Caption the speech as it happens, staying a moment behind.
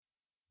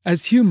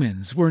As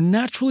humans, we're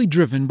naturally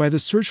driven by the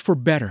search for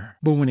better.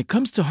 But when it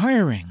comes to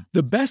hiring,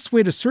 the best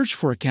way to search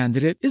for a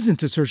candidate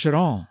isn't to search at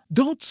all.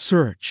 Don't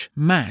search,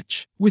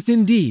 match with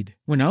Indeed.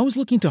 When I was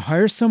looking to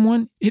hire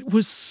someone, it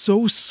was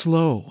so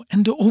slow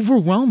and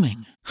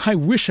overwhelming. I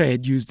wish I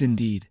had used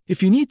Indeed.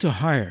 If you need to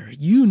hire,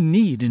 you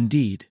need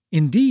Indeed.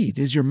 Indeed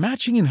is your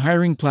matching and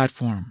hiring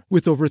platform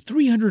with over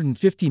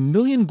 350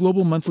 million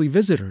global monthly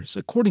visitors,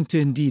 according to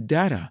Indeed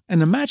data,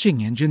 and a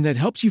matching engine that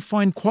helps you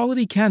find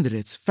quality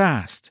candidates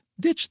fast.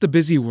 Ditch the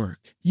busy work.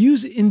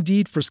 Use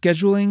Indeed for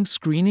scheduling,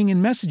 screening,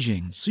 and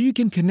messaging so you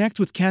can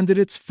connect with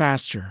candidates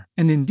faster.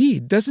 And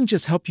Indeed doesn't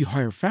just help you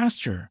hire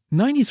faster.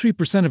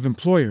 93% of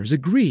employers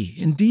agree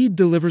Indeed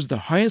delivers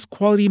the highest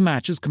quality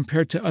matches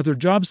compared to other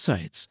job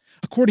sites,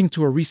 according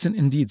to a recent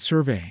Indeed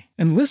survey.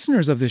 And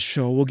listeners of this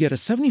show will get a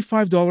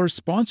 $75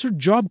 sponsored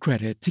job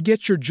credit to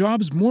get your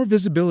jobs more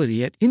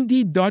visibility at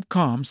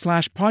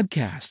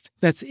Indeed.com/podcast.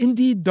 That's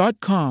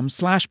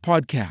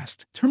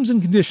Indeed.com/podcast. Terms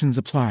and conditions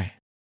apply.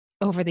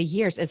 Over the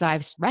years, as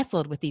I've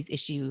wrestled with these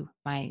issues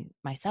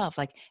myself,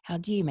 like, how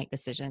do you make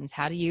decisions?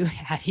 How do you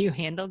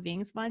handle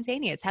being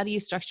spontaneous? How do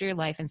you structure your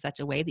life in such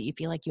a way that you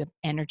feel like you have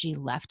energy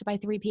left by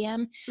 3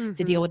 p.m.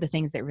 to deal with the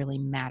things that really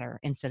matter,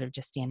 instead of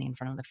just standing in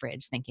front of the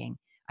fridge thinking,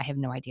 I have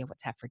no idea what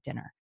to have for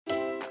dinner.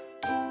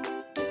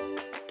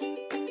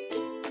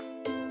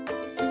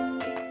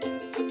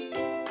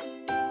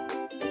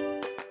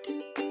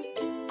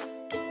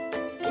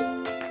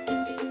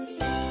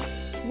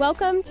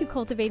 Welcome to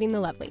Cultivating the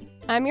Lovely.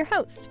 I'm your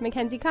host,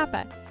 Mackenzie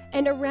Kappa.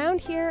 And around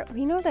here,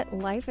 we know that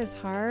life is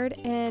hard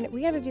and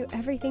we got to do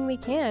everything we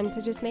can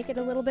to just make it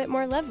a little bit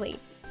more lovely.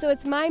 So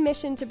it's my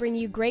mission to bring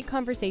you great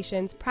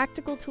conversations,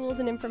 practical tools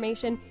and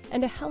information,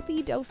 and a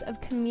healthy dose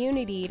of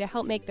community to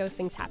help make those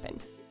things happen.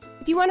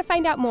 If you want to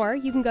find out more,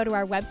 you can go to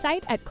our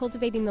website at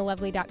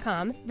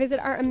cultivatingthelovely.com, visit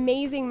our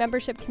amazing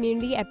membership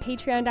community at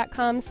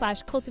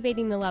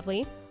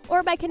patreon.com/cultivatingthelovely,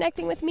 or by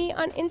connecting with me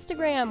on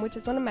Instagram, which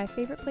is one of my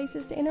favorite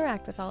places to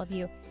interact with all of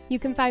you. You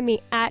can find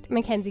me at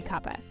Mackenzie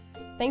Kappa.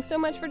 Thanks so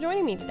much for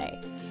joining me today.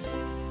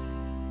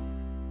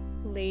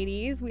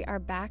 Ladies, we are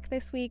back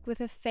this week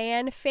with a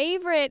fan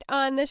favorite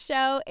on the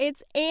show.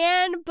 It's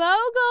Anne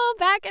Bogle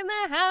back in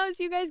the house.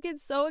 You guys get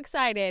so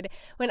excited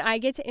when I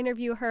get to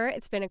interview her.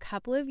 It's been a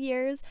couple of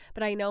years,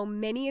 but I know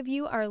many of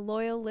you are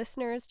loyal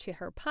listeners to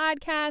her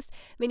podcast.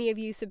 Many of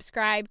you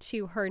subscribe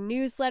to her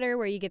newsletter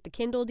where you get the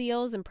Kindle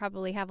deals and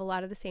probably have a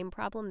lot of the same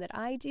problem that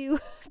I do,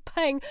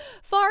 buying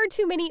far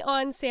too many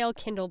on sale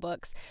Kindle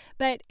books.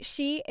 But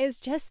she is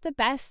just the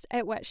best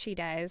at what she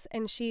does,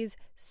 and she's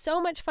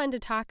so much fun to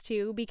talk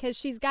to because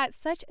she's got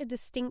such a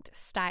distinct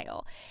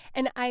style.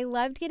 And I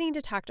loved getting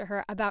to talk to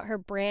her about her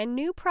brand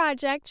new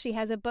project. She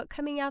has a book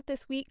coming out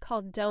this week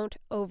called Don't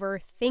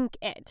Overthink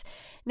It.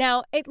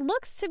 Now, it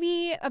looks to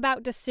be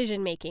about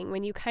decision making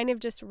when you kind of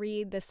just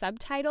read the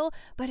subtitle,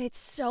 but it's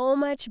so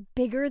much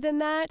bigger than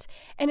that.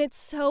 And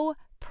it's so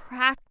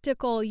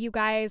practical, you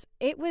guys.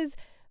 It was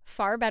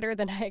far better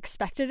than I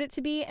expected it to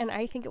be, and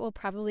I think it will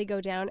probably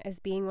go down as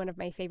being one of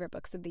my favorite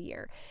books of the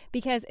year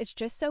because it's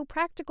just so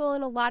practical,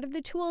 and a lot of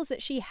the tools that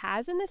she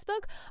has in this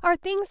book are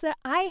things that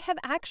I have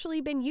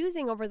actually been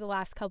using over the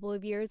last couple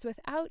of years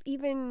without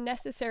even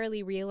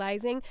necessarily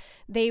realizing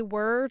they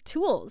were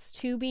tools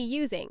to be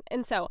using.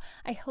 And so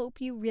I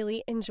hope you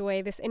really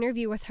enjoy this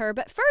interview with her.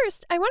 But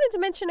first, I wanted to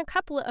mention a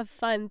couple of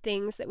fun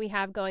things that we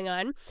have going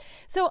on.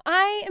 So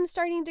I am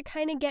starting to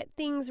kind of get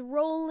things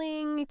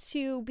rolling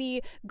to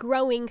be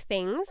growing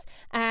things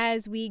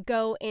as we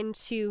go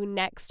into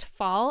next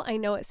fall. I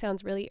know it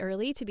sounds really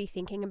early to be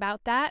thinking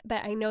about that,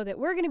 but I know that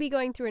we're going to be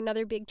going through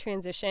another big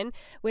transition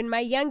when my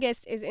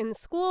youngest is in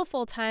school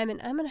full time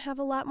and I'm going to have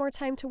a lot more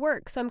time to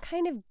work. So I'm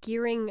kind of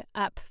gearing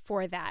up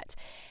for that.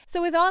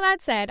 So with all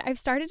that said, I've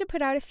started to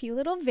put out a few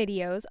little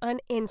videos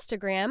on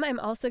Instagram. I'm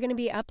also going to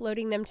be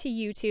uploading them to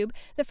YouTube.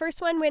 The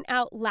first one went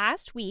out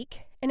last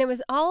week, and it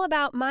was all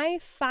about my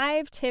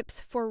 5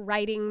 tips for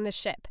righting the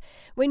ship.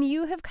 When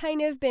you have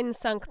kind of been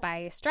sunk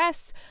by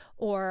stress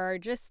or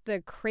just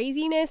the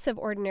craziness of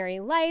ordinary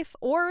life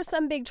or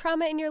some big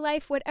trauma in your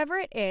life, whatever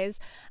it is,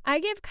 I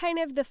give kind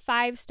of the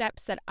 5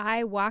 steps that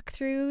I walk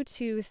through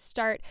to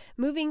start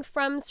moving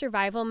from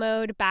survival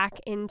mode back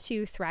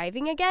into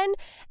thriving again.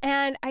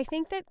 And I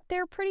think that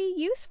they're pretty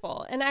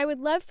useful. And I would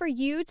love for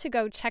you to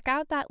go check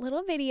out that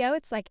little video.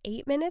 It's like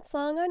 8 minutes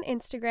long on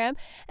Instagram,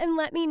 and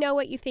let me know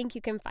what you think.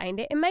 You can find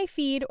it in my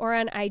feed or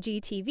on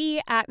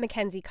IGTV at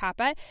Mackenzie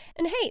Kappa.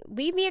 And hey,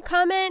 leave me a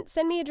comment,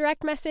 send me a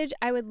direct message.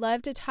 I would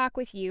love to talk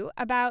with you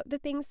about the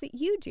things that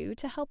you do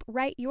to help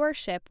right your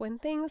ship when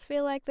things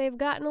feel like they've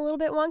gotten a little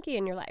bit wonky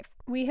in your life.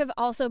 We have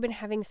also been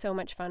having so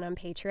much fun on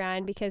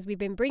Patreon because we've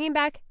been bringing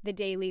back the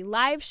daily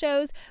live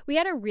shows. We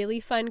had a really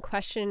fun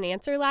question and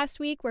answer last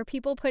week where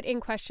people put in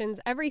questions,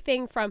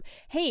 everything from,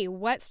 hey,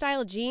 what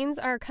style jeans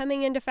are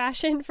coming into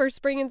fashion for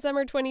spring and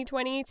summer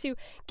 2020, to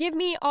give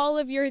me all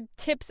of your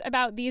tips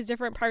about these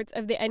different parts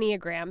of the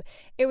Enneagram.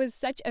 It was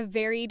such a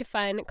varied,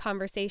 fun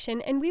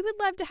conversation, and we would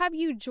love to have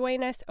you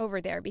join us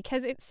over there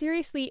because it's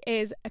seriously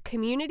is a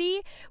community.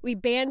 We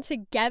band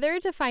together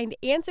to find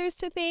answers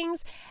to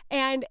things,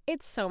 and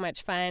it's so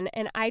much fun.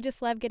 And I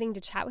just love getting to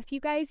chat with you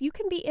guys. You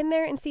can be in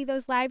there and see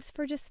those lives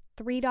for just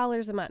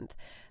 $3 a month.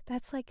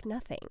 That's like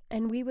nothing.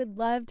 And we would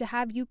love to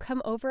have you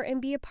come over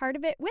and be a part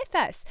of it with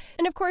us.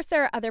 And of course,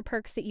 there are other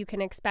perks that you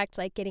can expect,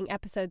 like getting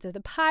episodes of the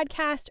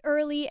podcast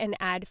early and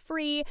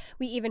ad-free.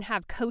 We even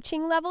have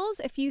coaching levels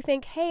if you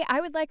think, hey,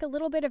 I would like a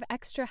little bit of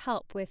extra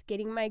help with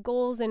getting my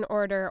goals in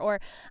order, or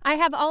I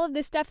have all of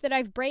this stuff that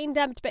I've brain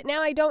dumped, but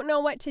now I don't know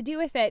what to do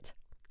with it.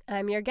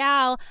 I'm your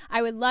gal.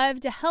 I would love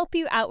to help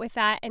you out with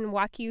that and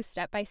walk you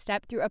step by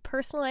step through a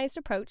personalized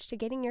approach to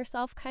getting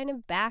yourself kind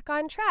of back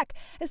on track,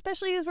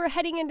 especially as we're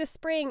heading into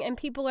spring and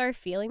people are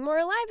feeling more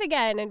alive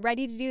again and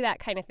ready to do that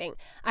kind of thing.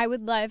 I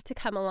would love to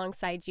come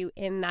alongside you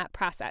in that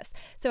process.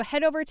 So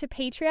head over to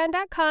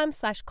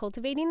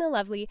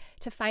patreon.com/cultivatingthelovely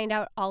to find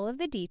out all of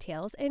the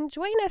details and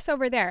join us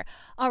over there.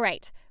 All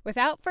right,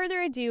 without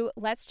further ado,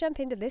 let's jump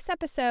into this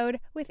episode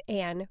with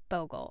Anne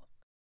Bogle.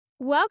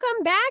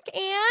 Welcome back,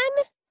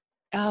 Anne.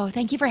 Oh,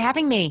 thank you for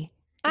having me.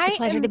 It's a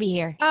pleasure to be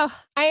here. Oh,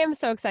 I am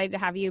so excited to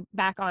have you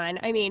back on.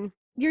 I mean,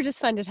 you're just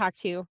fun to talk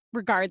to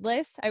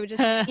regardless. I would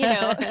just, have you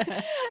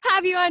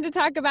on to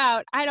talk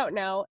about, I don't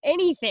know,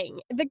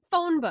 anything, the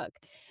phone book.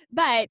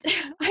 But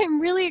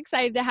I'm really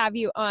excited to have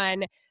you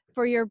on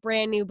for your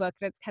brand new book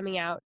that's coming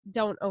out,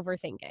 Don't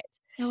Overthink It.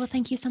 Oh, well,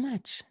 thank you so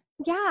much.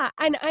 Yeah,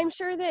 and I'm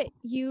sure that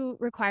you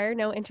require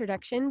no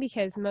introduction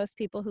because most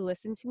people who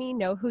listen to me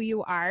know who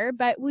you are,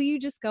 but will you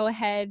just go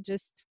ahead,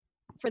 just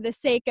for the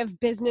sake of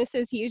business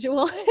as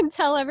usual, and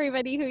tell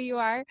everybody who you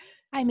are?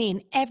 I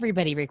mean,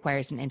 everybody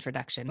requires an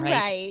introduction,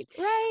 right?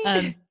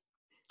 Right.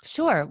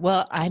 Sure.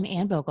 Well, I'm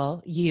Anne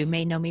Bogle. You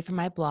may know me from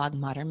my blog,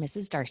 Modern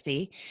Mrs.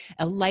 Darcy,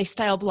 a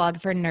lifestyle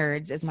blog for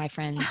nerds, as my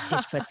friend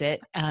Tish puts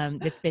it.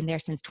 That's been there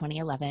since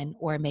 2011,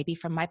 or maybe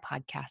from my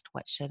podcast,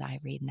 What Should I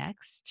Read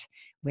Next,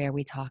 where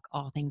we talk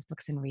all things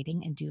books and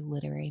reading and do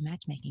literary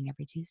matchmaking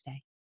every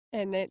Tuesday.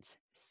 And it's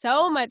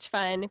so much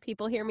fun.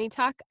 People hear me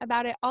talk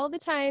about it all the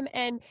time.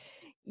 And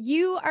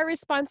you are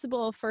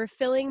responsible for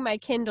filling my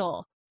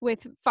Kindle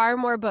with far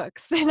more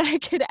books than I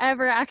could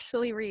ever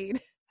actually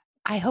read.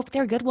 I hope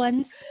they're good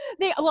ones.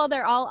 They're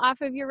all off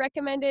of your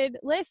recommended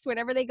list.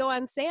 Whenever they go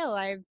on sale,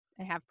 I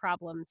have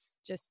problems.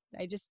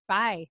 I just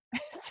buy.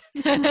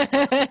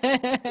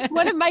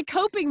 One of my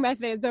coping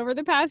methods over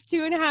the past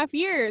 2.5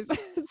 years.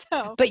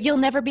 But you'll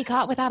never be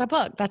caught without a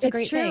book. That's a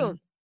great thing.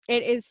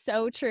 It is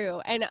so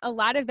true. And a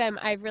lot of them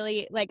I've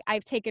really,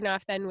 I've taken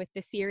off then with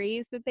the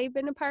series that they've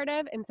been a part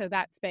of. And so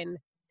that's been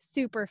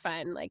super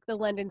fun, like the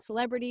London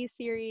Celebrities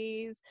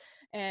series.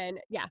 And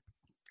yeah,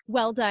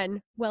 well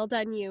done. Well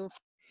done, you.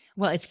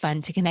 Well, it's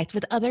fun to connect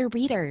with other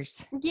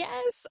readers.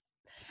 Yes.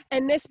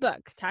 And this book,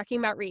 talking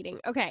about reading.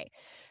 Okay.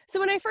 So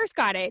when I first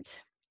got it,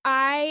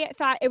 I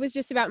thought it was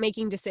just about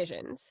making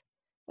decisions.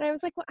 And I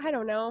was like, well, I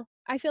don't know.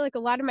 I feel like a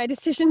lot of my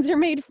decisions are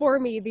made for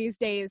me these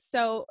days.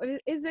 So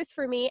is this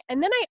for me?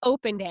 And then I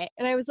opened it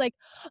and I was like,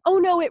 oh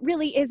no, it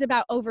really is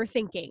about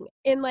overthinking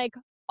in like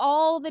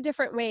all the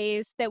different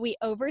ways that we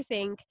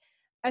overthink,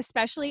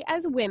 especially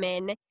as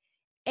women.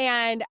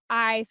 And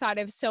I thought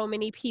of so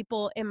many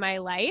people in my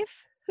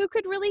life who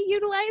could really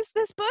utilize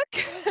this book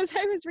as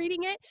I was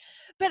reading it.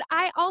 But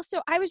I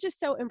was just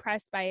so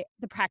impressed by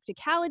the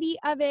practicality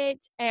of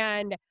it.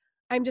 And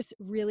I'm just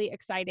really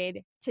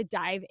excited to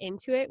dive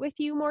into it with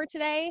you more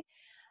today.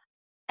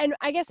 And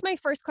I guess my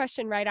first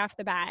question right off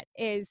the bat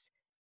is,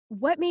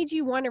 what made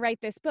you want to write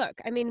this book?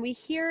 I mean, we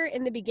hear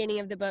in the beginning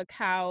of the book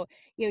how,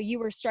 you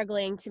were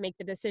struggling to make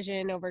the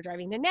decision over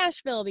driving to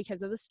Nashville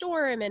because of the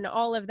storm and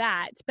all of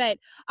that. But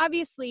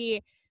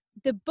obviously,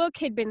 the book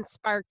had been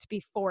sparked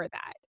before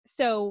that.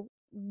 So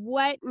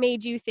what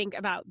made you think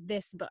about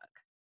this book?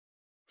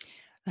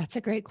 That's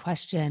a great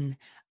question.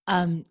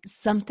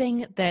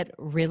 Something that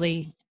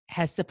really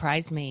has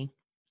surprised me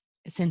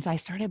since I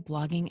started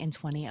blogging in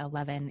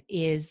 2011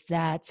 is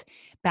that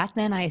back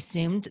then I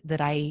assumed that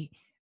I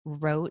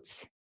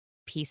wrote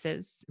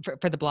pieces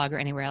for the blog or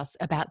anywhere else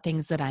about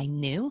things that I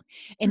knew.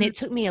 And it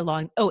took me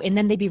and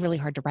then they'd be really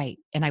hard to write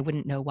and I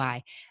wouldn't know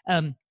why.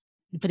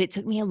 But it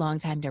took me a long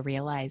time to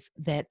realize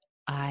that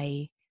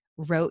I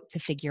wrote to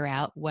figure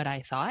out what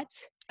I thought,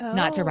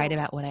 not to write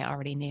about what I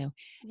already knew.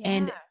 Yeah.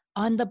 And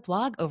on the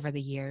blog over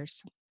the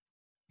years,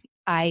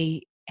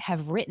 I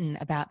have written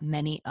about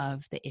many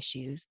of the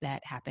issues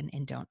that happen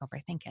in Don't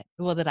Overthink It.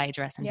 Well, that I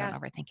address in Don't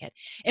Overthink It.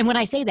 And when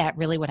I say that,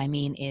 really what I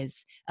mean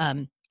is,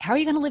 how are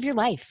you going to live your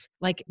life?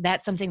 Like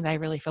that's something that I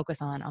really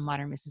focus on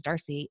Modern Mrs.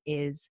 Darcy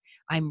is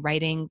I'm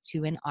writing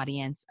to an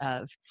audience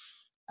of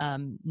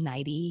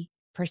 90%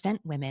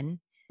 women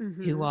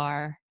who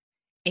are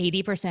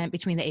 80%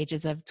 between the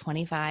ages of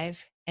 25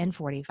 and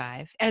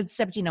 45.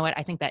 Except, you know what?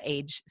 I think that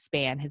age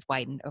span has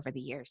widened over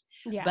the years.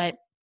 Yeah. But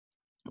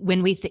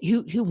when we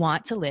who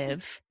want to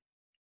live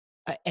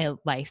a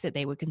life that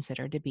they would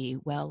consider to be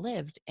well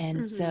lived.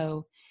 And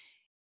so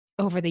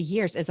over the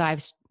years, as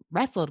I've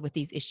wrestled with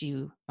these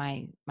issues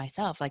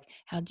myself. Like,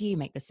 how do you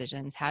make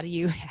decisions? How do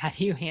you how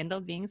do you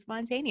handle being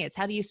spontaneous?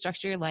 How do you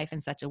structure your life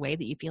in such a way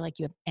that you feel like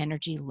you have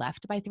energy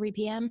left by 3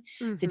 p.m.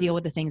 to deal Mm-hmm.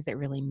 with the things that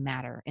really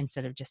matter,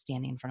 instead of just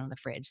standing in front of the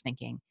fridge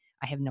thinking,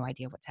 I have no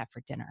idea what to have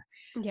for dinner.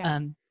 Yeah.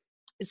 Um,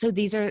 so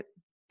these are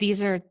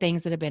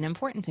things that have been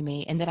important to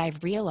me, and that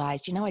I've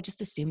realized, I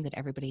just assumed that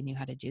everybody knew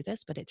how to do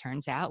this, but it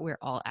turns out we're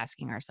all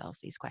asking ourselves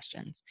these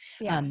questions.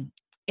 Yeah.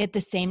 At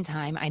the same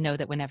time, I know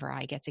that whenever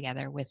I get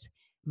together with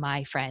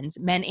my friends,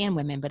 men and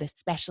women, but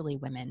especially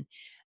women,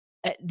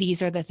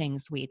 these are the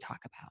things we talk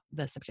about,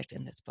 the subject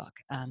in this book.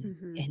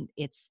 Mm-hmm.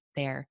 And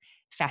they're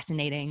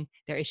fascinating.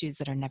 They're issues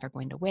that are never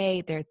going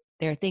away.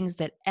 They're things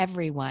that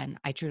everyone,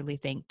 I truly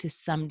think, to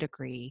some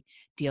degree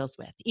deals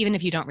with. Even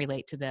if you don't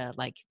relate to the,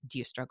 like, do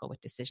you struggle with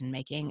decision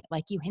making?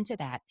 Like you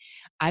hinted at,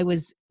 I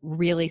was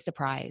really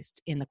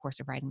surprised in the course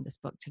of writing this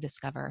book to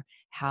discover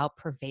how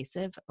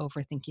pervasive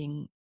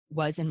overthinking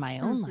was in my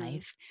own Mm-hmm.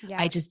 life. I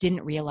Yeah. just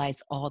didn't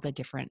realize all the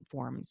different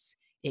forms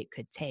it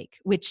could take,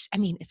 which, I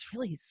mean, it's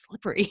really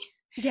slippery.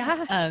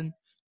 Yeah.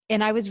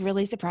 And I was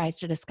really surprised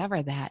to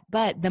discover that.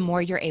 But the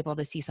more you're able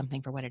to see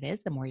something for what it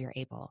is, the more you're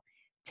able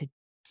to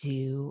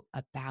do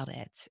about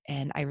it.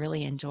 And I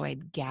really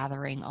enjoyed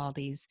gathering all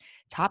these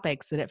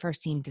topics that at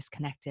first seemed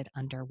disconnected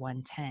under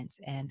one tent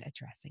and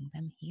addressing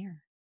them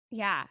here.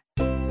 Yeah.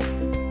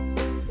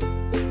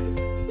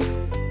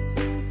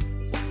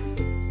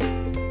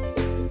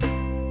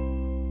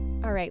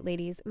 All right,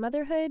 ladies,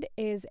 motherhood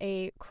is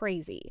a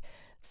crazy,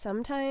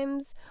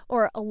 sometimes,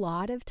 or a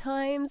lot of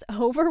times,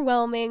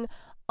 overwhelming,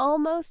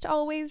 almost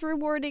always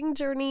rewarding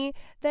journey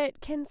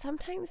that can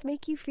sometimes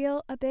make you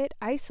feel a bit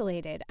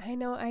isolated. I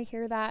know I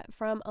hear that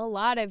from a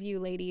lot of you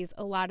ladies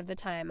a lot of the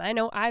time. I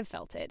know I've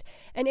felt it.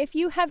 And if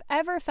you have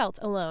ever felt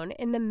alone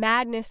in the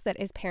madness that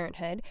is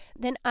parenthood,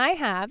 then I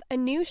have a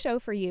new show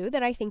for you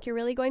that I think you're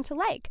really going to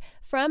like.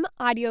 From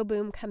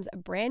Audioboom comes a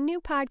brand new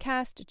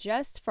podcast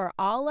just for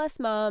all us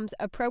moms,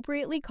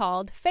 appropriately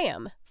called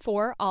FAM,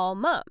 For All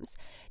Moms.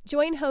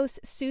 Join hosts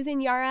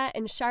Susan Yara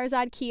and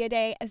Sharzad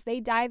Kiadeh as they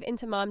dive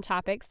into mom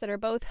topics that are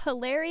both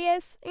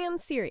hilarious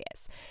and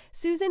serious.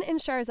 Susan and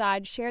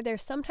Sharzad share their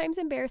sometimes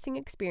embarrassing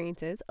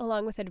experiences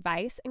along with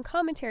advice and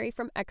commentary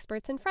from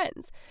experts and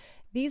friends.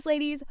 These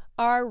ladies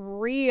are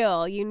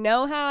real. You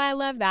know how I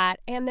love that.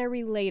 And they're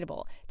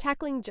relatable,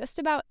 tackling just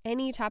about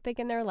any topic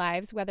in their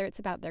lives, whether it's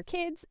about their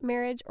kids,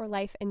 marriage, or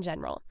life in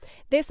general.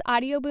 This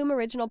Audioboom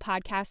original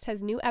podcast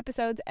has new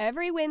episodes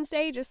every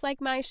Wednesday, just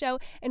like my show,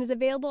 and is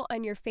available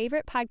on your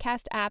favorite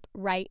podcast app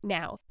right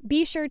now.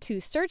 Be sure to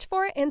search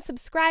for and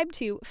subscribe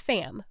to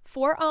FAM,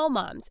 For All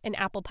Moms, in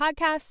Apple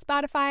Podcasts,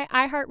 Spotify,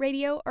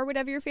 iHeartRadio, or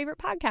whatever your favorite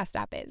podcast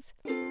app is.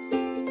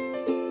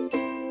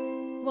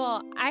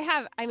 Well, I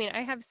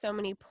have so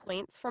many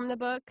points from the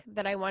book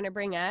that I want to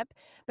bring up,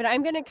 but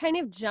I'm going to kind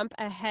of jump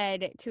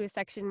ahead to a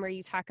section where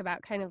you talk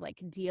about kind of like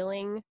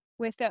dealing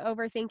with the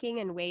overthinking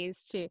and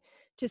ways to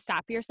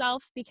stop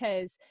yourself,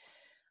 because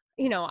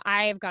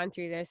I have gone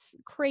through this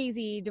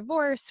crazy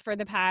divorce for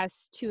the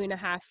past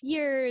 2.5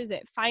 years.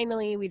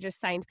 We just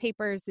signed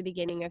papers the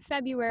beginning of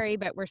February,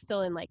 but we're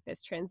still in like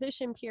this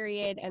transition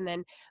period. And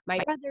then my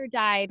brother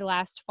died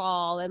last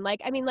fall. And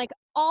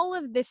all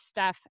of this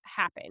stuff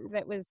happened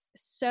that was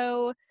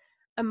so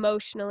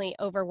emotionally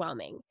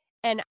overwhelming.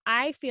 And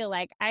I feel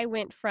like I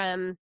went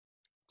from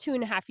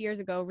 2.5 years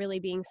ago really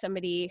being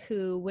somebody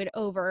who would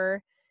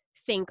overthink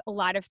a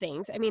lot of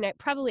things.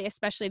 Probably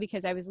especially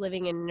because I was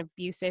living in an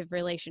abusive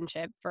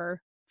relationship for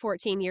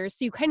 14 years.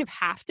 So you kind of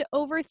have to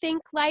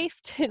overthink life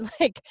to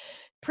like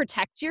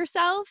protect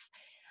yourself.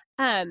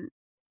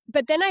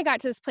 But then I got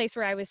to this place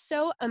where I was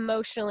so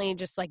emotionally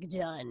just like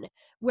done,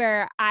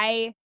 where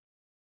I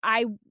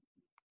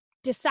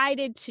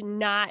decided to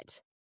not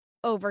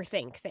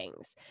overthink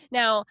things.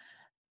 Now,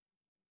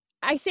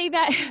 I say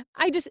that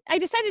I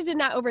decided to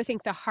not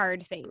overthink the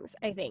hard things,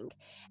 I think.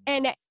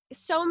 And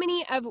so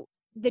many of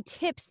the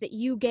tips that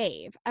you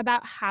gave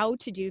about how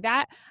to do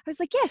that, I was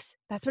like, yes,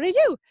 that's what I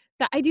do.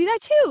 That I do that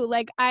too.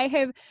 Like I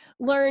have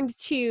learned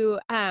to,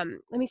 let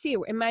me see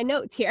in my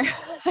notes here,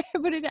 I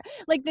put it down,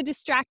 like the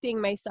distracting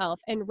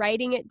myself and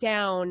writing it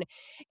down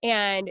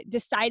and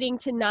deciding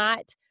to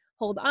not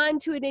hold on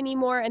to it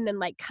anymore and then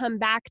like come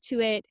back to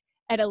it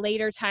at a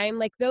later time.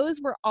 Like those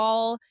were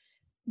all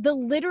the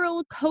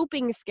literal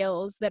coping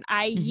skills that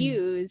I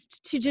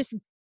used to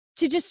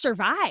just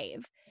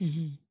survive.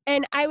 Mm-hmm.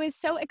 And I was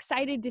so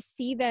excited to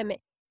see them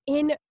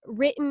in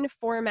written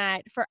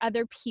format for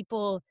other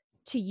people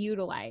to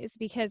utilize,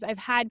 because I've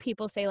had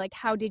people say like,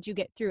 how did you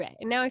get through it?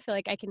 And now I feel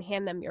like I can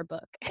hand them your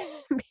book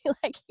and be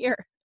like,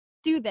 here,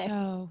 do this.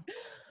 Oh,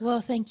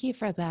 well, thank you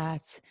for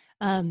that.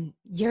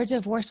 Your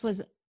divorce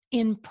was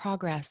in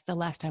progress the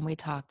last time we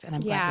talked, and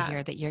I'm glad to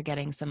hear that you're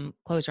getting some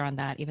closure on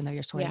that, even though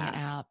you're sorting it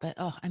out. But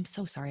I'm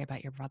so sorry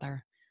about your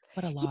brother.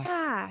 What a loss.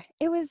 Yeah,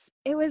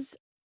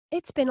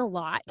 it's been a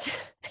lot.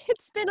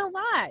 It's been a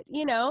lot,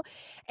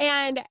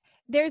 and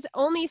there's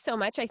only so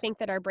much I think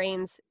that our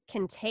brains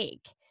can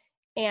take.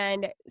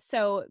 And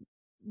so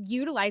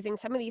utilizing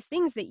some of these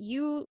things that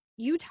you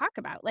you talk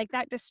about, like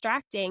that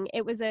distracting.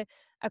 It was a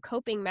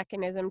coping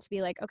mechanism to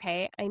be like,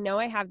 okay, I know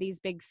I have these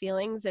big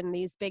feelings and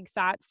these big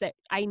thoughts that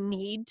I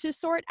need to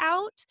sort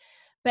out,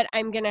 but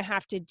I'm going to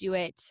have to do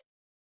it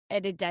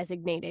at a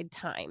designated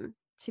time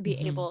to be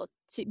Mm-hmm. able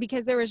to,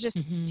 because there was just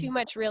Mm-hmm. too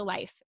much real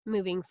life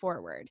moving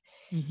forward.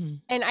 Mm-hmm.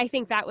 And I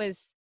think that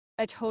was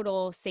a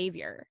total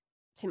savior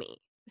to me.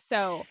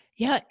 So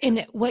Yeah.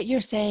 And what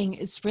you're saying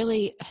is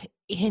really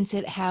hints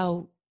at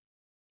how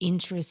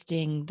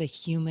interesting the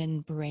human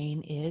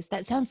brain is.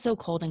 That sounds so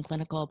cold and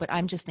clinical, but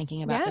I'm just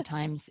thinking about the yeah,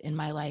 times in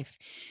my life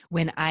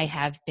when I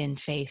have been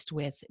faced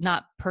with,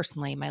 not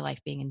personally my life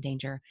being in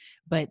danger,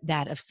 but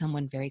that of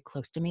someone very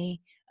close to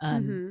me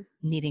mm-hmm.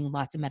 needing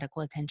lots of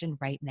medical attention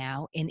right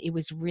now. And it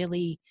was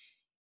really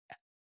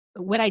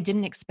what I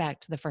didn't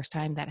expect the first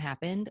time that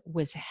happened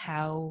was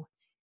how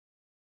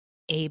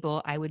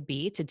able I would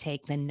be to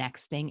take the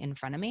next thing in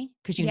front of me,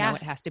 because yeah,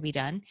 it has to be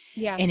done.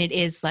 yeah, And it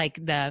is like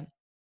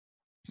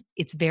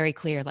it's very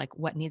clear like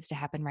what needs to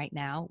happen right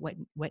now,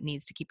 what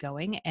needs to keep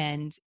going.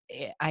 And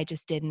I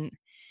just didn't,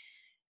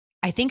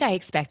 I think I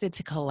expected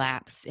to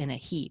collapse in a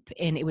heap.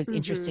 And it was mm-hmm.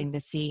 interesting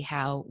to see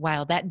how,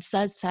 while that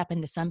does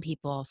happen to some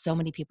people, so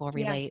many people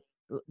yeah, relate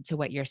to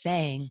what you're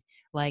saying.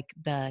 Like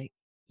the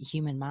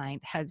human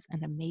mind has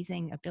an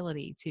amazing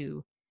ability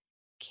to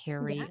yeah,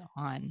 carry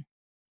on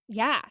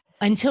yeah,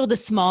 until the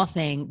small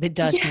thing that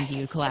does send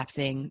you yes,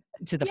 collapsing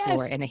to the yes,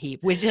 floor in a heap,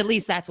 which at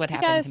least that's what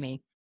happened to yes.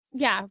 me.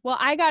 Yeah. Well,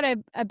 I got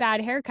a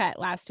bad haircut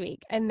last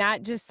week, and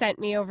that just sent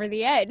me over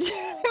the edge.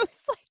 I was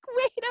like,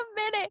 wait a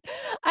minute.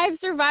 I've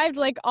survived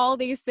like all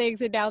these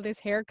things, and now this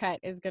haircut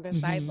is going to Mm-hmm.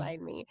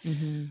 sideline me.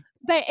 Mm-hmm.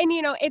 But, and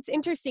it's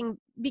interesting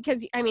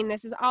because I mean,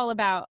 this is all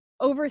about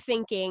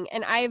overthinking.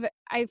 And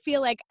I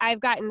feel like I've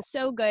gotten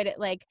so good at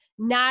like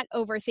not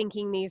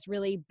overthinking these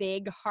really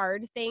big,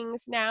 hard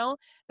things now,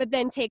 but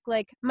then take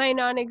like my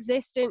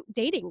non-existent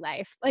dating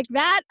life. Like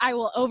that I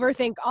will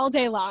overthink all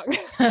day long.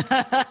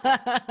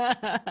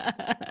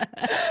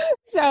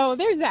 So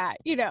there's that.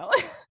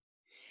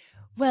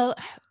 Well,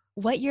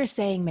 what you're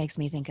saying makes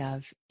me think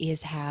of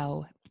is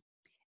how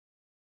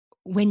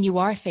when you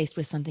are faced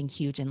with something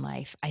huge in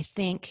life, I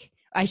think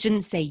I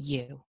shouldn't say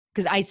you,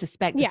 because I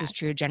suspect this Yeah. is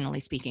true generally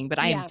speaking, but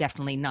I am Yeah.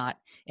 definitely not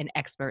an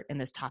expert in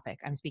this topic.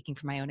 I'm speaking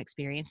from my own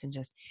experience and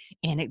just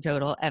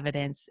anecdotal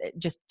evidence,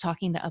 just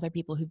talking to other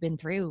people who've been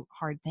through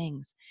hard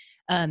things.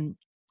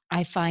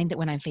 I find that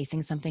when I'm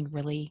facing something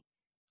really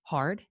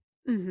hard,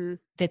 Mm-hmm.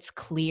 that's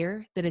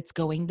clear that it's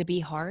going to be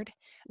hard,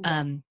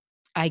 Yeah.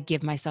 I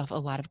give myself a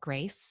lot of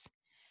grace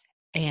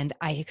and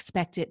I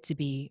expect it to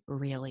be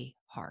really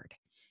hard.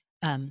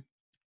 Um,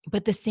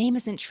 but the same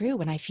isn't true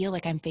when I feel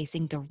like I'm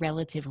facing the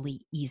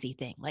relatively easy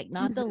thing, like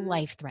not the Mm-hmm.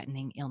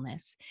 life-threatening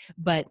illness,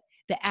 but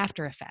the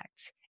after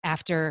effect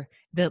after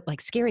the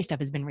like scary stuff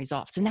has been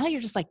resolved. So now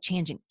you're just like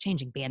changing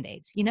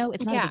band-aids,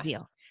 it's not a big Yeah.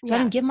 deal. So I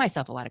don't Yeah. give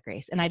myself a lot of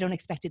grace and I don't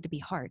expect it to be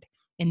hard.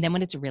 And then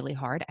when it's really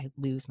hard, I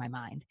lose my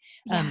mind,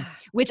 Yeah.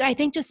 which I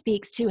think just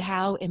speaks to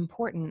how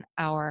important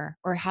or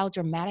how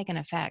dramatic an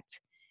effect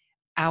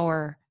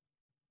our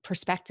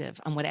perspective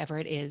on whatever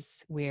it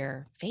is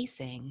we're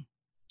facing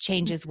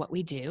changes what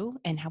we do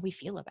and how we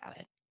feel about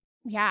it.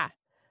 Yeah.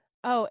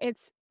 Oh,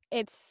 it's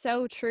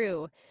so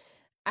true.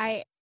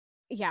 I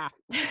Yeah.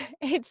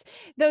 It's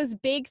those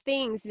big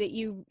things that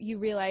you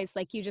realize,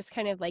 like you just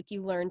kind of like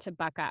you learn to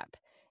buck up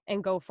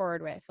and go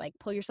forward with, like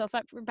pull yourself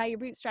up by your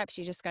bootstraps.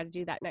 You just got to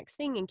do that next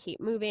thing and keep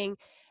moving.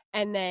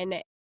 And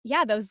then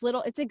yeah, those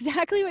little it's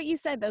exactly what you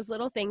said, those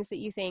little things that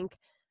you think,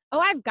 "Oh,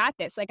 I've got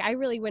this." Like I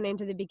really went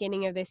into the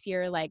beginning of this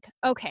year like,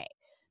 "Okay,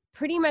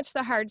 pretty much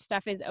the hard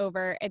stuff is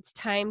over. It's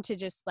time to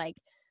just like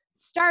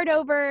start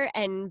over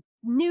and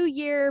new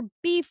year,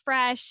 be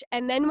fresh."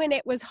 And then when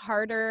it was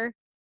harder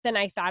than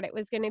I thought it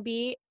was going to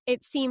be,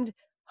 it seemed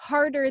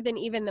harder than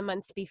even the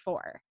months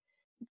before.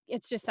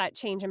 It's just that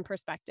change in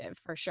perspective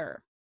for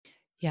sure.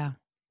 Yeah.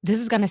 This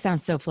is going to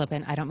sound so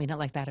flippant. I don't mean it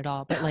like that at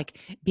all. But like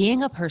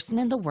being a person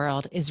in the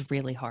world is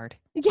really hard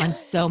Yeah, on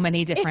so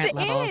many different it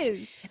levels.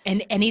 is.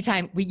 And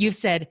anytime you've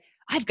said,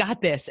 I've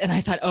got this. And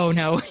I thought, oh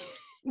no,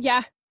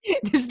 Yeah.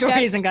 this story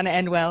Yep. isn't going to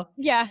end well.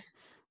 Yeah.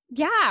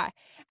 Yeah.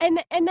 And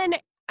then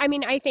I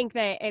mean, I think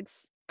that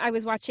I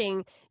was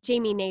watching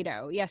Jamie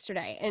Nato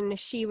yesterday and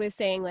she was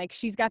saying like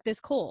she's got this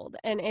cold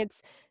and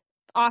it's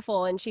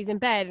awful and she's in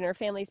bed and her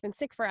family's been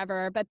sick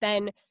forever, but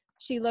then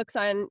she looks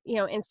on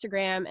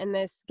Instagram and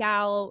this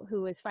gal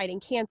who was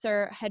fighting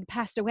cancer had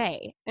passed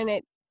away, and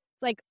it's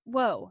like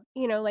whoa,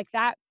 like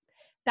that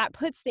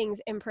puts things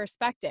in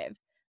perspective.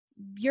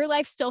 Your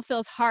life still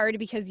feels hard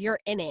because you're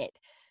in it,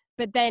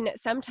 but then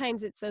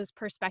sometimes it's those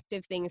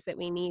perspective things that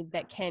we need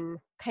that can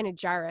kind of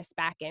jar us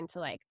back into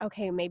like,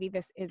 okay, maybe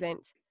this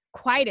isn't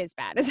quite as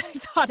bad as I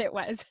thought it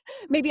was.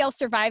 Maybe I'll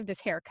survive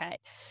this haircut,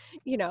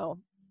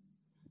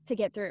 to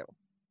get through.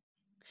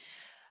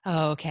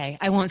 Oh, okay.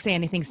 I won't say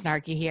anything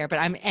snarky here, but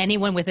I'm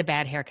anyone with a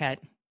bad haircut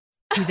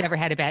who's ever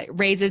had a bad,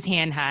 raise his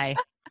hand high.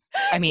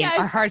 I mean, our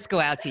Yes. hearts go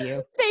out to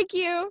you. Thank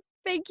you.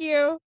 Thank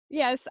you.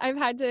 Yes, I've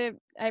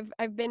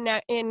been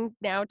in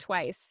now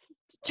twice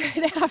to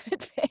try to have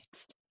it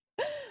fixed.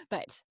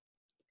 But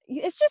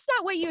it's just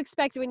not what you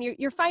expect when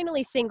you're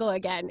finally single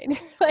again. And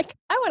you're like,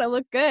 I want to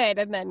look good.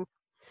 And then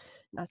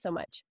not so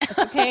much. That's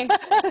okay.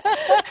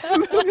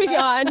 Moving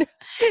on.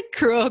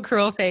 Cruel,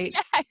 cruel fate.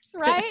 Yes,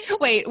 right?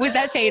 Wait, was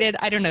that fated?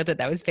 I don't know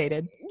that was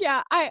fated.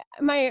 Yeah,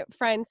 my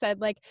friend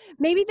said, like,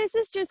 maybe this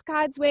is just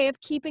God's way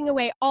of keeping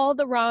away all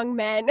the wrong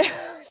men.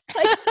 It's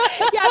like,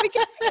 yeah,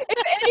 because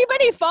if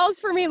anybody falls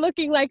for me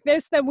looking like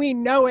this, then we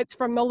know it's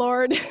from the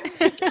Lord.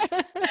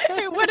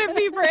 It wouldn't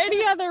be for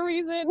any other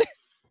reason.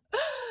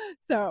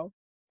 So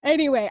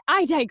anyway,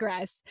 I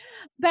digress.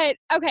 But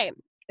okay,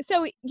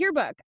 so your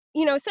book,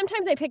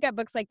 sometimes I pick up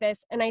books like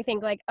this and I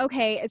think like,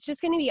 okay, it's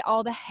just going to be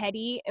all the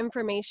heady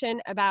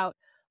information about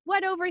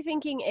what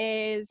overthinking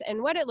is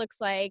and what it looks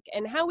like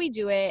and how we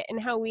do it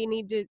and how we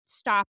need to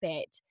stop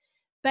it.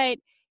 But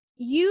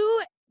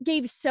you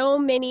gave so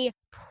many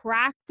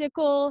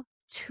practical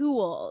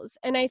tools.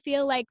 And I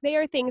feel like they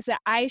are things that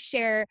I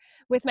share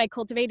with my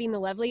Cultivating the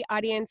Lovely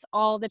audience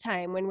all the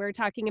time when we're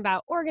talking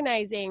about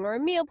organizing or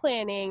meal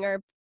planning or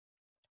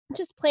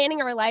just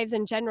planning our lives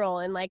in general.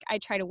 And like, I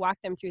try to walk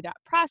them through that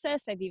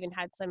process. I've even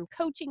had some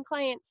coaching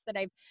clients that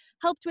I've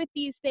helped with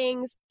these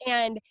things.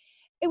 And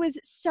it was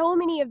so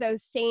many of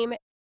those same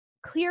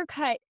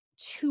clear-cut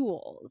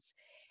tools.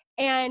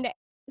 And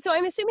so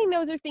I'm assuming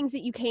those are things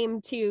that you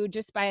came to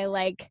just by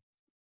like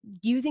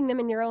using them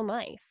in your own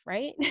life,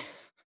 right?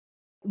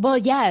 Well,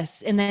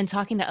 yes. And then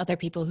talking to other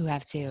people who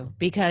have too,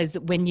 because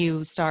when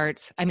you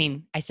start, I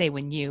mean, I say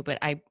when you, but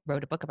I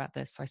wrote a book about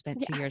this. So I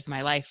spent 2 years of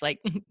my life like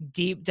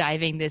deep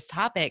diving this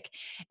topic.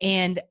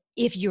 And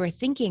if you're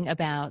thinking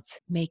about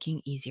making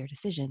easier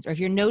decisions, or if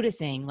you're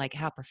noticing like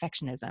how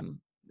perfectionism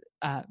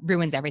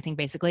ruins everything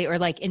basically, or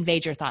like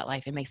invades your thought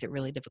life and makes it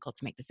really difficult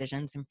to make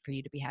decisions and for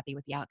you to be happy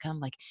with the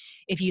outcome. Like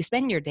if you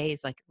spend your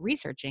days like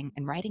researching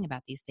and writing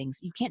about these things,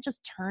 you can't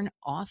just turn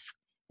off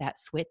that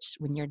switch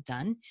when you're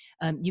done.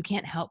 You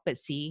can't help but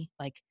see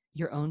like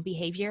your own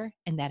behavior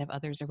and that of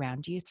others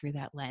around you through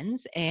that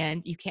lens.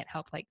 And you can't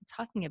help like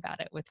talking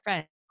about it with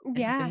friends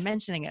and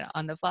mentioning it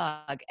on the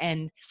vlog.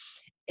 And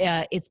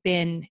it's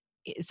been,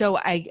 so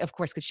I of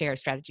course could share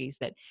strategies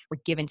that were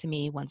given to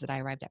me, ones that I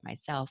arrived at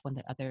myself, one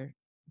that other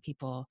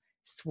people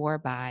swore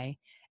by.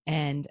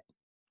 And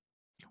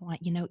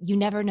you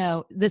never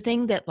know. The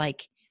thing that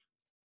like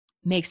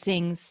makes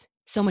things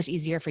so much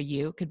easier for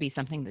you could be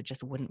something that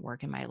just wouldn't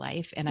work in my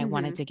life. And I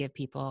wanted to give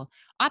people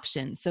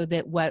options so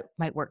that what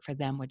might work for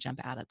them would jump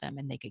out at them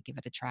and they could give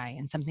it a try.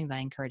 And something that I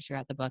encourage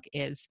throughout the book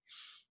is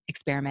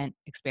experiment,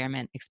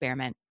 experiment,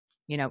 experiment.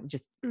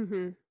 Just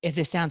if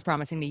this sounds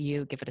promising to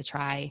you, give it a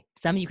try.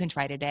 Some you can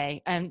try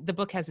today. And the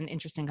book has an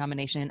interesting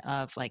combination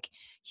of like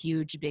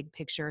huge, big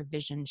picture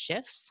vision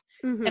shifts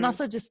and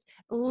also just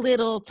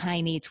little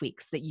tiny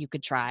tweaks that you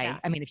could try. Yeah.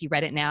 I mean, if you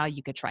read it now,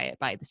 you could try it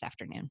by this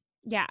afternoon.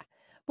 Yeah.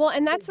 Well,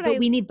 and that's what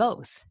we need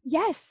both.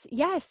 Yes.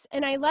 Yes.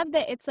 And I love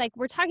that it's like,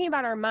 we're talking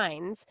about our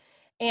minds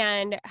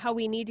and how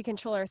we need to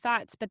control our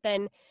thoughts. But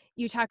then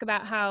you talk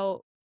about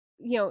how,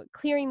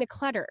 clearing the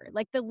clutter,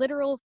 like the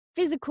literal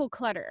physical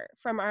clutter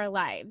from our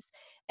lives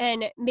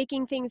and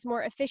making things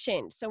more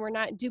efficient. So we're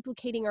not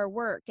duplicating our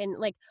work and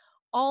like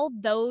all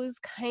those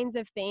kinds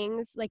of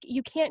things. Like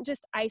you can't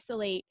just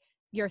isolate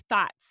your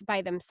thoughts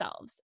by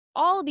themselves.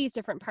 All these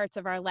different parts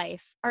of our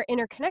life are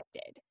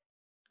interconnected.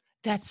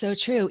 That's so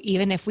true,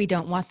 even if we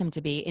don't want them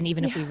to be, and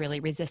even if we really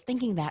resist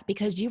thinking that,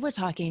 because you were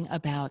talking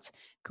about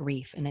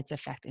grief and its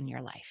effect in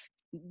your life.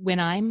 When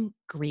I'm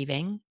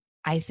grieving,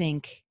 I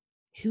think,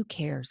 who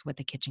cares what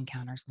the kitchen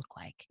counters look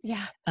like?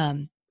 Yeah.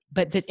 And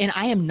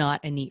I am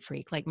not a neat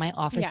freak. Like my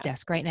office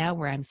desk right now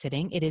where I'm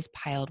sitting, it is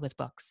piled with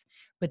books.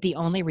 But the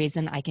only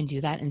reason I can do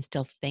that and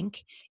still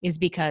think is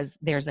because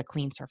there's a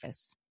clean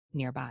surface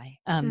nearby.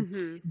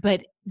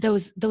 But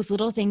those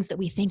little things that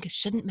we think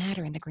shouldn't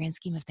matter in the grand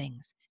scheme of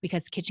things,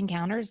 because kitchen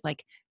counters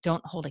like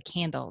don't hold a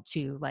candle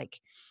to like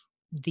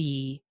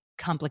the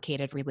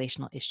complicated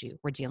relational issue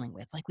we're dealing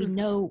with. Like we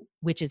know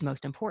which is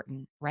most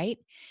important, right?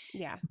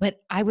 Yeah.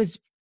 But I was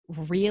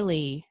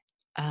really,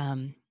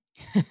 I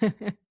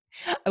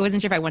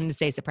wasn't sure if I wanted to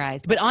say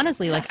surprised, but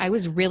honestly, like I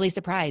was really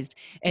surprised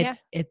at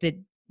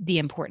the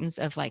importance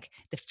of like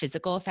the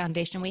physical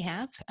foundation we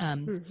have,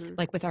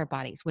 like with our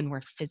bodies, when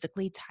we're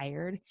physically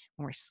tired,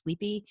 when we're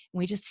sleepy, when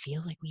we just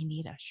feel like we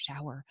need a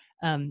shower.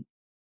 When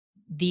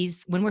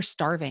we're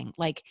starving,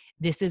 like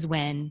this is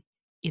when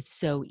it's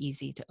so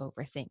easy to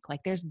overthink.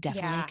 Like there's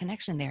definitely a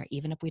connection there,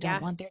 even if we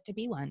don't want there to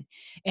be one.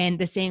 And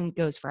the same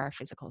goes for our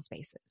physical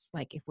spaces.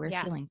 Like if we're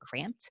feeling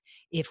cramped,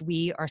 if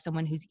we are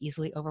someone who's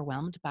easily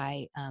overwhelmed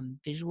by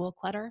visual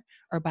clutter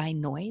or by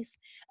noise,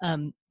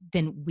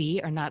 then we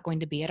are not going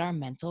to be at our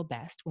mental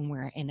best when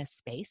we're in a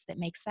space that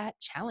makes that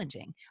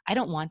challenging. I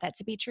don't want that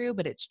to be true,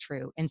 but it's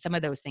true. And some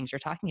of those things you're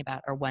talking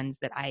about are ones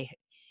that I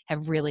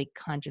have really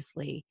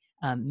consciously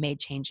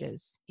made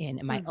changes in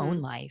my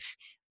own life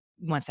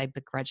once I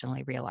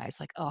begrudgingly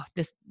realized like, oh,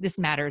 this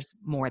matters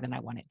more than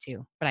I want it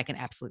to, but I can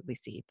absolutely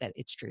see that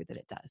it's true that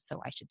it does.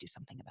 So I should do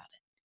something about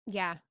it.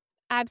 Yeah.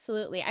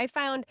 Absolutely. I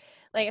found,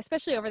 like,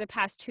 especially over the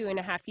past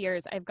 2.5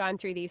 years, I've gone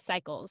through these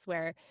cycles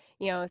where,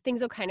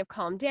 things will kind of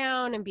calm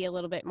down and be a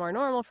little bit more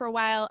normal for a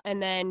while,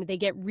 and then they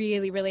get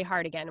really, really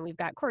hard again. And we've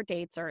got court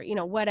dates or,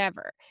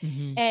 whatever.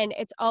 Hmm. And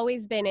it's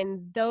always been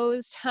in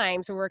those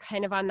times where we're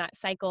kind of on that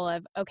cycle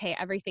of, okay,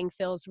 everything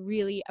feels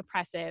really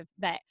oppressive,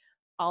 that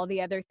all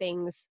the other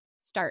things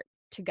start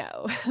to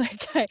go.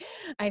 Like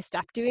I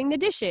stopped doing the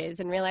dishes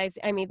and realized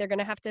I'm either going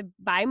to have to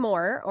buy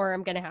more or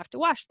I'm going to have to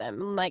wash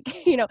them. And like,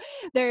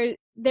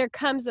 there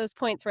comes those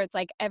points where it's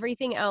like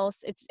everything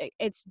else,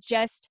 it's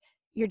just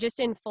you're just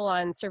in full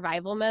on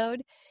survival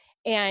mode.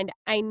 And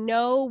I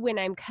know when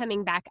I'm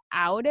coming back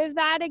out of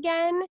that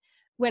again,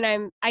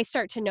 when I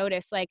start to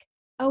notice like,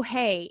 oh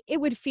hey, it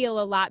would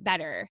feel a lot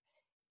better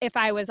if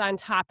I was on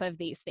top of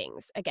these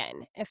things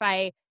again. If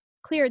I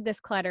cleared this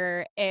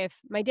clutter,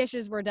 if my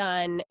dishes were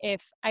done,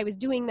 if I was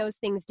doing those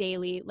things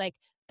daily, like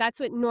that's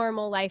what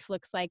normal life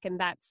looks like. And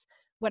that's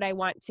what I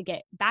want to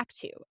get back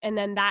to. And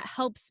then that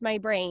helps my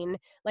brain.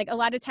 Like a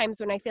lot of times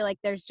when I feel like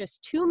there's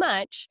just too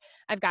much,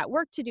 I've got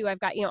work to do, I've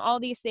got,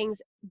 all these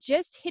things,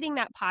 just hitting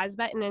that pause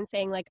button and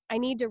saying, like, I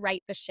need to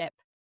right the ship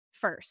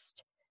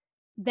first.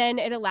 Then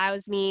it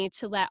allows me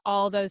to let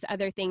all those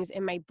other things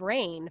in my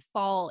brain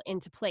fall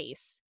into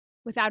place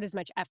without as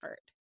much effort.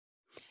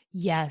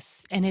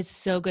 Yes. And it's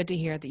so good to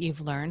hear that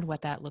you've learned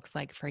what that looks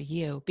like for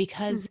you, Mhm.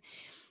 because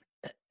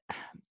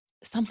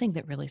something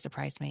that really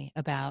surprised me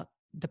about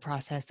the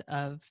process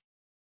of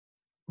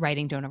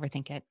writing Don't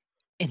Overthink It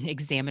and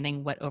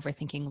examining what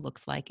overthinking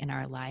looks like in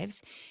our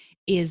lives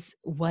is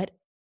what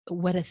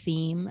a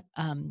theme,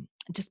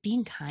 just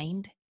being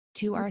kind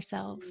to Mhm.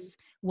 ourselves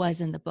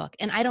was in the book.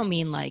 And I don't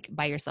mean like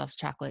buy yourselves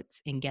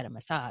chocolates and get a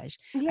massage.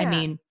 I Yeah.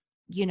 mean,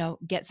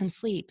 get some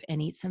sleep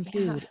and eat some Yeah.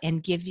 food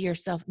and give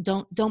yourself,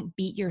 don't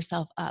beat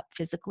yourself up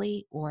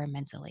physically or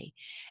mentally.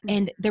 Mhm.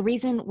 And the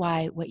reason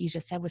why what you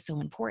just said was so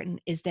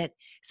important is that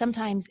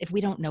sometimes if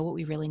we don't know what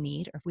we really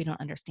need, or if we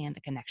don't understand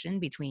the connection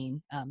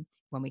between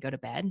when we go to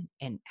bed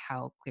and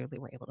how clearly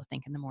we're able to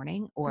think in the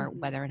morning, or Mhm.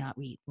 whether or not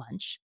we eat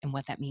lunch and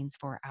what that means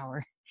for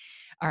our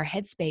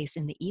headspace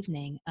in the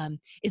evening,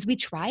 is we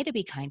try to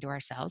be kind to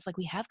ourselves. Like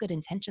we have good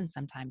intentions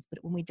sometimes,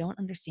 but when we don't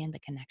understand the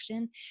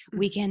connection,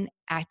 we Mhm. can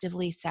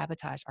actively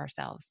sabotage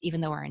ourselves,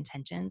 even though our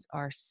intentions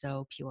are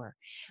so pure.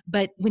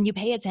 But when you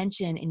pay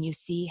attention and you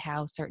see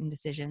how certain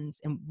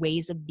decisions and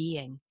ways of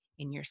being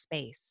in your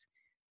space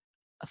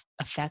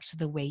affect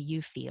the way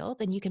you feel,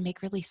 then you can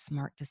make really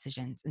smart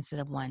decisions instead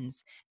of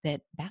ones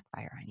that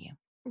backfire on you.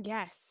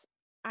 Yes.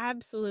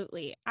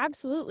 Absolutely.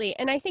 Absolutely.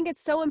 And I think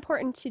it's so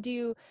important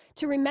to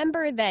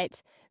remember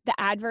that the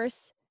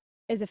adverse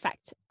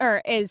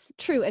is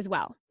true as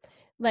well.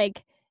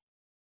 Like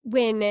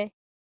when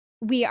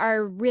we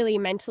are really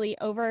mentally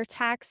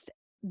overtaxed,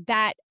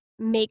 that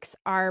makes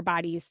our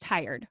bodies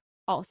tired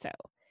also.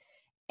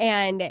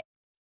 And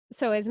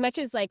so as much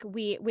as like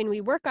when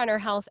we work on our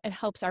health, it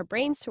helps our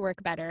brains to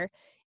work better.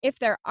 If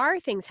there are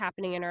things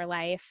happening in our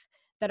life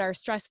that are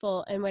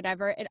stressful and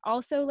whatever, it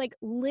also like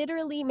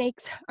literally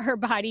makes our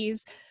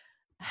bodies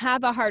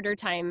have a harder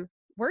time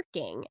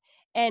working.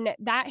 And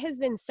that has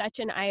been such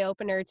an eye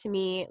opener to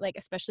me, like,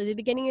 especially the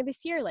beginning of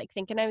this year, like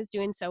thinking I was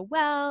doing so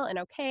well and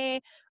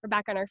okay, we're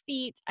back on our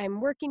feet.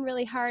 I'm working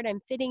really hard.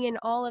 I'm fitting in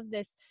all of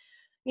this,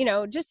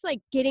 just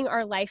like getting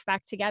our life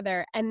back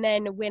together. And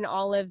then when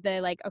all of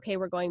the like, okay,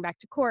 we're going back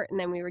to court, and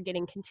then we were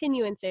getting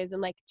continuances,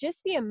 and like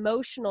just the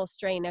emotional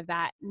strain of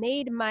that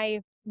made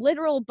my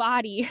literal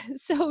body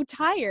so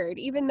tired,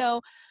 even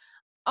though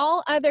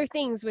all other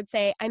things would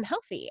say I'm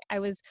healthy. I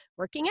was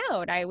working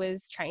out, I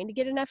was trying to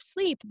get enough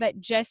sleep, but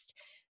just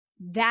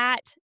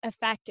that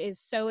effect is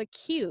so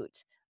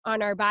acute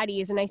on our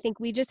bodies. And I think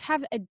we just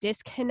have a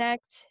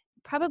disconnect,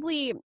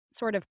 probably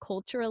sort of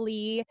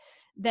culturally,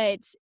 that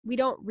we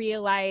don't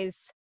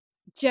realize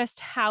just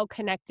how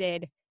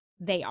connected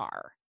they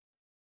are.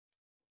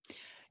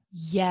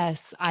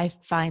 Yes, I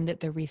find that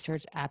the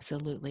research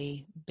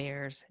absolutely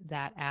bears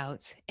that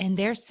out. And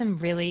there's some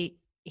really,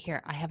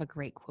 here, I have a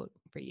great quote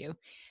for you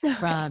Okay.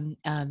 from,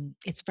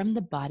 it's from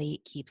The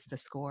Body Keeps the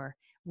Score,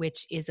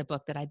 which is a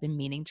book that I've been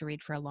meaning to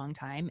read for a long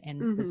time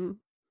and was Hmm.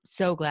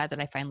 so glad that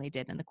I finally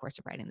did in the course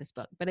of writing this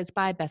book. But it's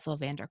by Bessel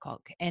van der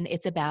Kolk, and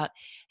it's about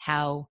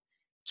how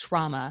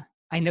trauma,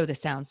 I know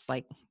this sounds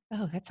like,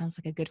 oh, that sounds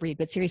like a good read,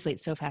 but seriously,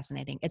 it's so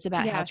fascinating. It's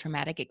about how Yeah.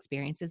 traumatic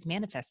experiences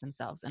manifest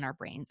themselves in our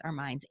brains, our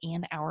minds,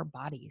 and our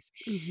bodies.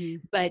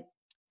 Hmm. But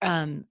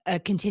a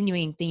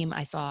continuing theme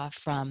I saw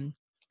from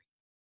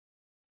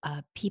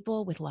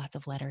people with lots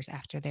of letters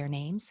after their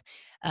names,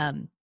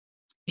 um,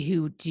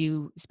 who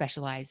do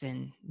specialize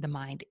in the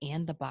mind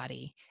and the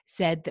body,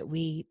 said that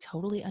we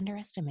totally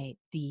underestimate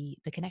the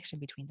connection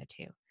between the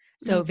two.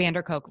 So Hmm.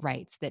 Vander Kolk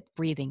writes that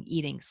breathing,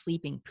 eating,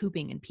 sleeping,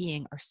 pooping, and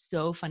peeing are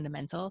so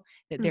fundamental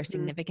that their Hmm.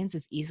 significance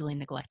is easily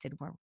neglected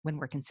when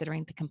we're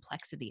considering the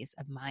complexities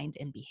of mind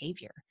and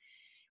behavior.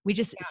 We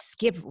just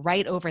skip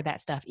right over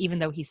that stuff, even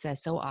though he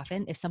says so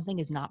often if something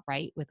is not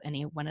right with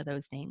any one of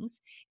those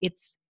things,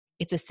 it's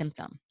it's a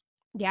symptom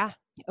Yeah.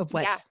 of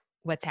Yeah.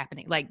 what's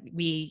happening. Like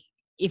we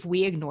if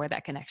we ignore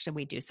that connection,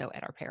 we do so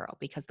at our peril,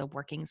 because the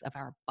workings of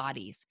our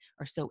bodies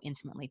are so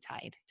intimately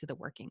tied to the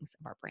workings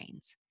of our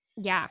brains.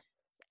 Yeah.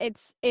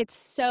 It's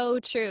so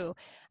true.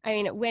 I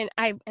mean, when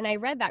I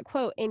read that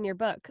quote in your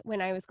book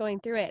when I was going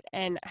through it,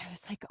 and I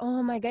was like,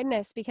 oh my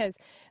goodness, because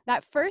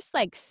that first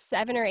like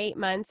 7 or 8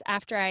 months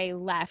after I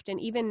left,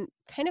 and even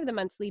kind of the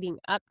months leading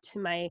up to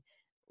my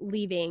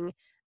leaving,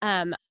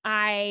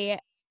 I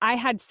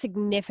had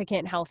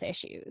significant health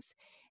issues,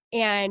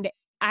 and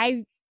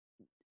I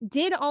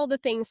did all the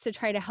things to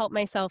try to help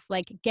myself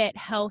like get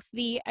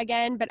healthy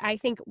again. But I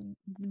think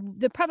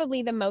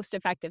probably the most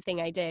effective thing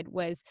I did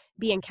was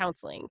be in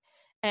counseling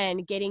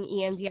and getting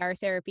EMDR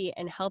therapy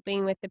and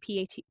helping with the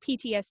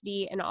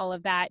PTSD and all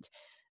of that.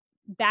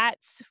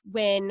 That's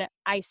when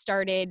I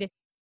started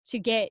to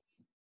get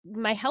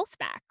my health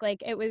back.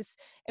 Like it was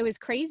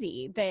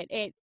crazy that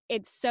it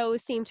so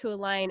seemed to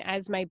align.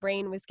 As my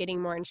brain was getting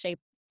more in shape,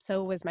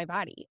 so was my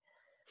body.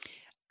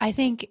 I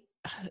think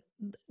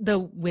the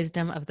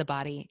wisdom of the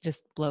body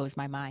just blows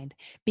my mind,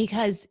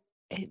 because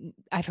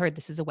I've heard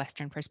this is a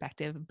Western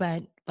perspective,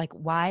 but like,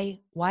 why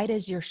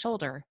does your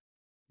shoulder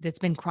that's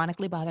been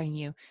chronically bothering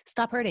you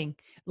stop hurting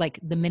like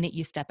the minute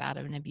you step out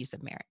of an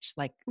abusive marriage?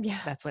 Like, Yeah.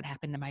 that's what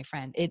happened to my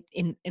friend. It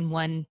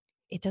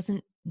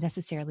doesn't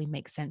necessarily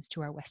make sense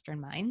to our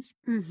Western minds.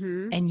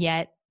 Mm-hmm. And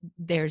yet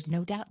there's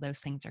no doubt those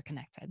things are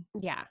connected.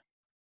 Yeah.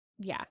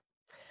 Yeah.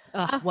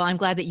 Well, I'm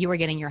glad that you were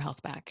getting your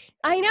health back.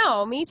 I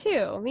know. Me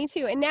too. Me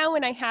too. And now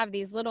when I have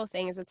these little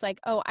things, it's like,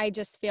 oh, I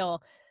just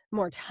feel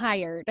more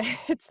tired.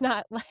 It's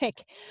not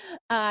like,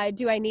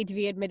 do I need to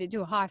be admitted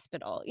to a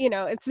hospital? You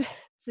know, it's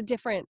a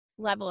different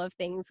level of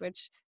things,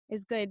 which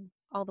is good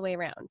all the way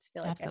around. I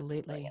feel like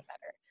Absolutely. I feel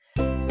better.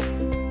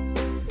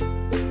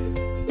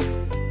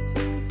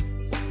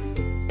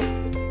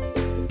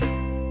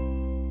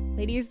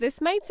 Ladies, this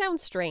might sound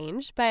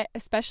strange, but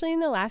especially in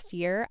the last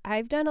year,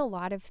 I've done a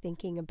lot of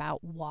thinking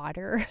about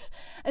water,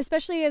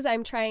 especially as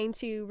I'm trying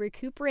to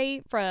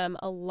recuperate from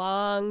a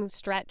long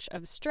stretch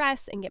of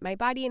stress and get my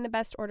body in the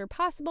best order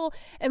possible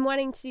and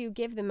wanting to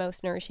give the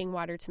most nourishing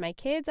water to my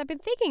kids. I've been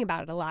thinking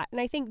about it a lot. And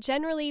I think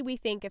generally we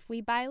think if we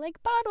buy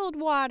like bottled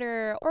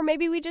water, or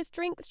maybe we just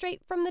drink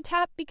straight from the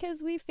tap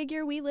because we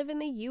figure we live in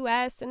the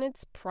US and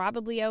it's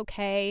probably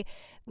okay,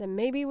 then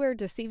maybe we're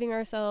deceiving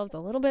ourselves a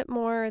little bit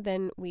more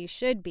than we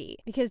should be.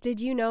 Because did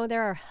you know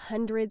there are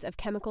hundreds of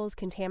chemicals,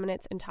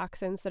 contaminants, and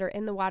toxins that are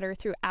in the water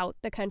throughout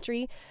the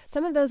country?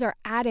 Some of those are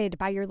added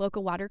by your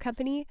local water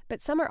company,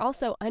 but some are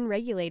also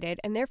unregulated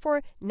and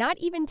therefore not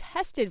even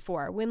tested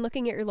for when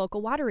looking at your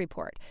local water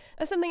report.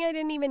 That's something I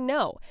didn't even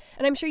know.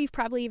 And I'm sure you've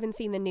probably even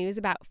seen the news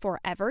about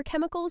forever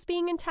chemicals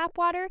being in tap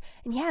water.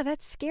 And yeah,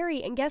 that's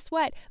scary. And guess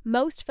what?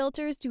 Most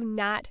filters do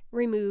not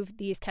remove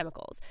these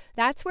chemicals.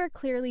 That's where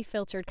Clearly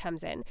Filtered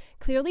comes in.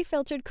 Clearly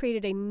Filtered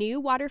created a new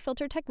water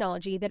filter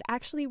technology that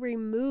actually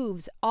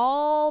removes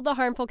all the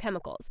harmful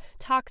chemicals,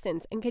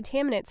 toxins, and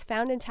contaminants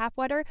found in tap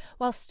water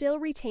while still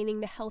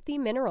retaining the healthy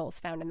minerals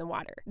found in the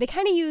water. They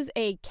kind of use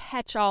a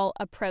catch-all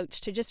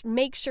approach to just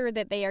make sure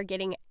that they are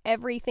getting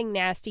everything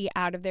nasty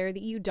out of there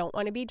that you don't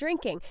want to be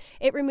drinking.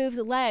 It removes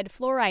lead,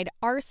 fluoride,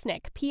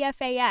 arsenic,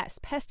 PFAS,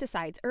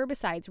 pesticides,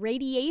 herbicides,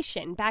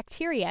 radiation,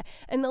 bacteria,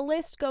 and the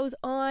list goes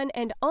on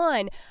and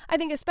on. I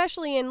think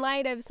especially in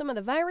light of some of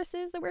the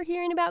viruses that we're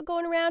hearing about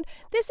going around,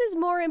 this is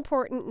more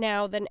important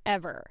now than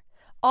ever.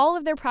 All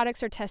of their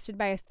products are tested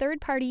by a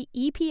third-party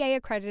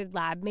EPA-accredited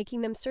lab,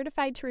 making them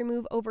certified to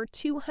remove over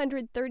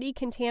 230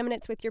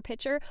 contaminants with your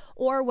pitcher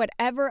or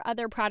whatever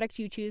other product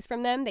you choose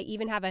from them. They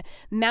even have a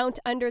mount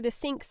under the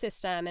sink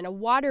system and a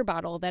water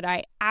bottle that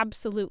I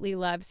absolutely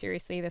love.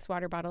 Seriously, this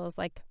water bottle is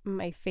like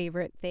my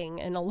favorite thing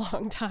in a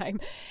long time.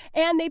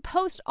 And they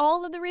post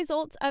all of the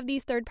results of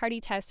these third-party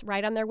tests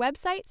right on their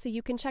website, so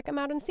you can check them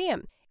out and see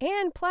them.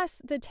 And plus,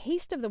 the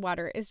taste of the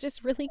water is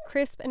just really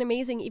crisp and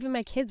amazing. Even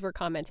my kids were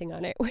commenting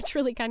on it, which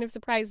really kind of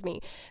surprised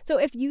me. So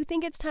if you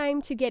think it's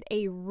time to get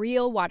a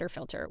real water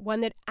filter, one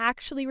that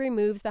actually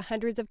removes the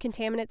hundreds of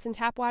contaminants in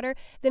tap water,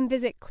 then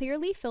visit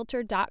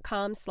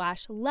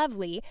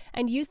clearlyfilter.com/lovely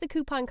and use the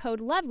coupon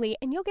code LOVELY,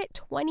 and you'll get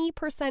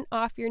 20%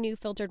 off your new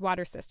filtered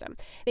water system.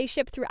 They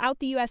ship throughout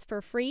the U.S.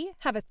 for free,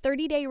 have a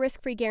 30-day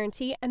risk-free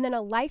guarantee, and then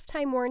a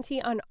lifetime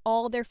warranty on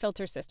all their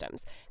filter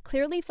systems.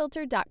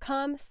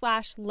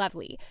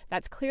 clearlyfilter.com/lovely.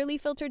 That's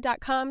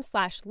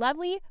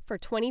clearlyfiltered.com/lovely for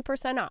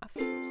 20% off.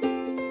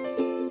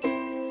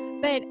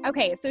 But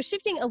okay, so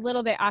shifting a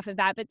little bit off of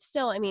that, but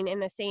still, I mean, in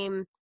the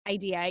same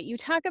idea, you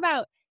talk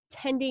about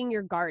tending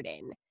your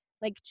garden,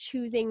 like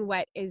choosing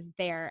what is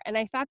there. And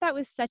I thought that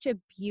was such a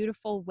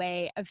beautiful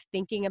way of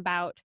thinking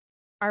about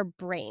our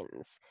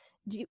brains.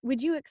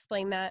 Would you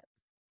explain that?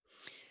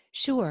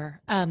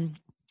 Sure.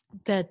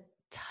 The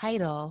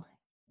title,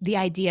 the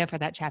idea for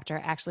that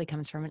chapter actually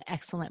comes from an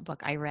excellent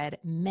book I read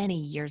many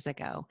years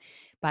ago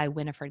by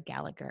Winifred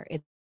Gallagher.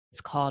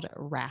 It's called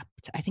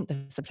Wrapped. I think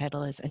the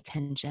subtitle is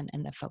Attention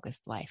and the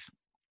Focused Life.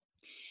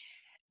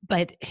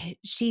 But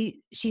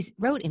she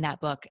wrote in that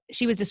book,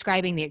 she was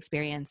describing the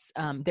experience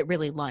that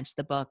really launched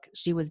the book.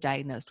 She was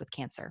diagnosed with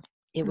cancer.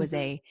 It was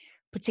a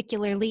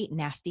particularly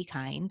nasty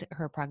kind.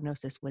 Her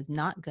prognosis was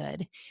not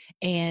good.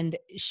 And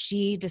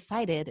she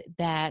decided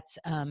that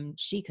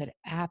she could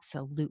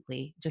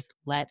absolutely just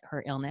let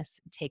her illness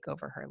take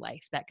over her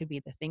life. That could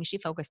be the thing she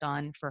focused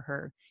on for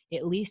her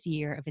at least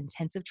year of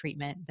intensive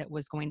treatment that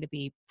was going to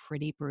be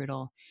pretty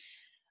brutal.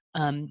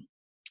 And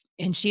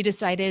she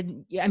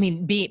decided, I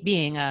mean,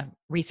 being a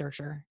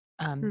researcher,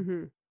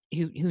 Mm-hmm.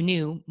 who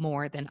knew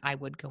more than I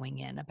would going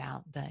in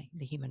about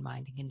the human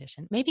mind and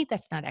condition. Maybe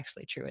that's not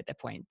actually true at that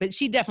point, but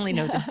she definitely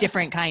knows a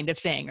different kind of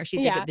thing, or she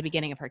did Yeah. at the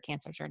beginning of her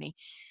cancer journey.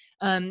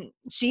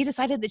 She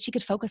decided that she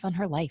could focus on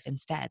her life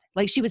instead.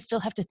 Like, she would still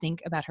have to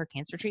think about her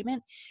cancer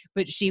treatment,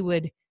 but she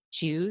would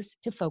choose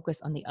to focus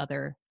on the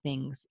other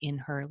things in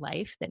her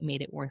life that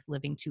made it worth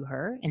living to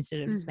her,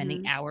 instead of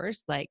spending Mm-hmm.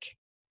 hours like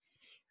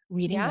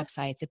reading Yeah.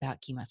 websites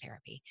about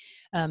chemotherapy.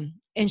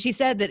 And she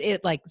said that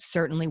it like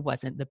certainly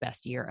wasn't the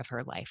best year of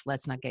her life.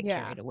 Let's not get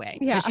Yeah. carried away.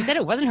 Yeah. But she said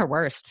it wasn't her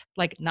worst,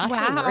 like not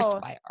her worst Wow.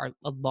 by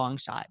a long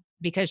shot,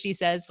 because she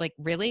says, like,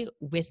 really,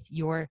 with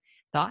your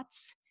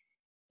thoughts,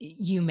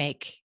 you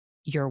make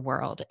your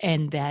world,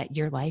 and that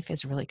your life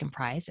is really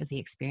comprised of the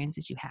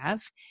experiences you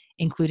have,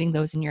 including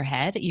those in your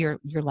head. Your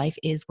life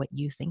is what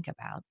you think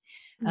about.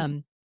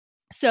 Mhm.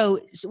 So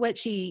what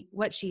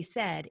she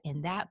said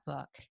in that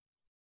book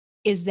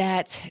is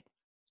that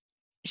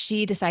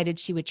she decided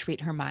she would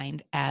treat her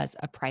mind as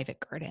a private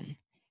garden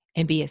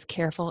and be as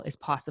careful as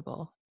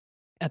possible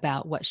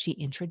about what she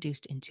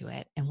introduced into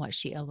it and what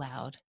she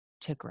allowed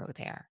to grow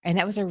there. And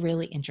that was a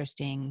really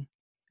interesting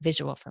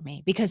visual for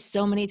me, because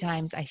so many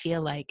times I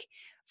feel like,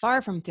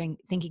 far from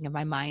thinking of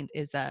my mind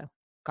as a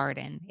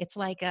garden, it's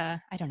like I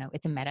don't know,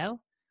 it's a meadow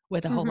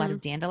with a whole lot Mhm.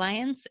 of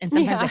dandelions. And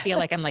sometimes I Yeah. feel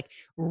like I'm like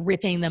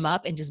ripping them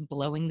up and just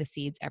blowing the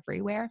seeds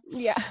everywhere.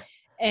 Yeah.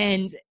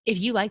 And if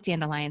you like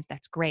dandelions,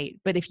 that's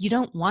great. But if you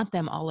don't want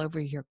them all over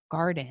your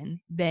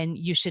garden, then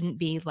you shouldn't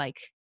be like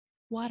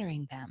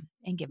watering them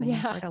and giving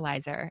them Yeah.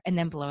 fertilizer and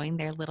then blowing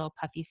their little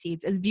puffy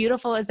seeds, as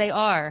beautiful as they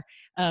are,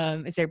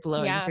 as they're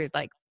blowing Yeah. through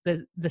like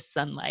the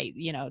sunlight,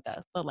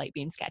 the light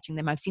beams catching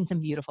them. I've seen some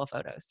beautiful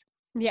photos,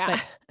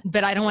 Yeah.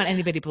 but I don't want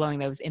anybody blowing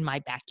those in my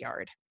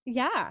backyard.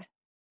 Yeah.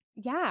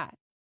 Yeah.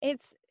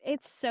 It's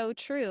so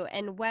true.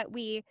 And what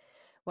we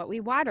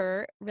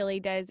water really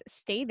does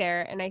stay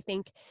there. And I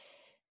think,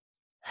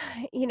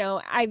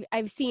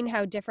 I've seen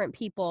how different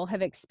people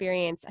have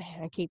experienced,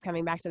 I keep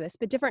coming back to this,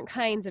 but different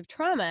kinds of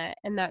trauma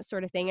and that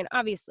sort of thing. And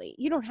obviously,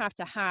 you don't have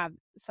to have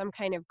some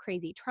kind of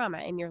crazy trauma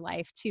in your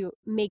life to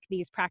make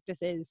these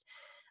practices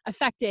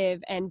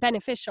effective and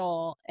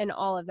beneficial and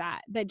all of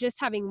that. But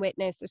just having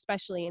witnessed,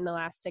 especially in the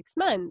last 6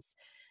 months,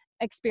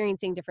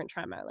 experiencing different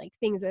trauma, like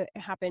things that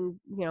happened,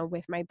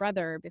 with my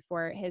brother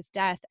before his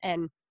death,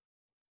 and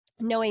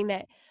knowing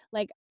that,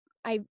 like,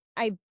 I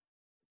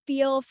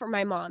feel for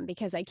my mom,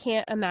 because I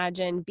can't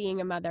imagine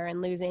being a mother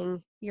and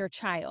losing your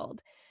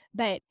child.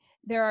 But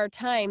there are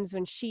times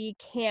when she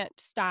can't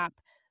stop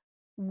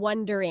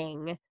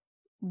wondering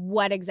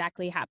what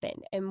exactly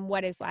happened and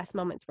what his last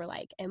moments were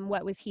like and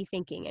what was he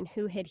thinking and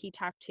who had he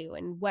talked to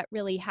and what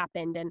really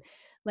happened, and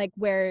like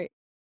where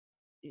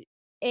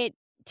it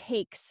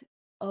takes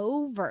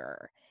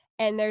over.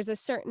 And there's a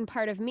certain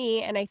part of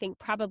me, and I think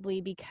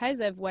probably because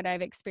of what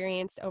I've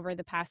experienced over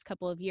the past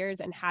couple of years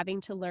and having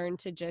to learn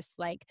to just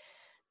like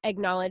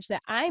acknowledge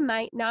that I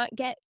might not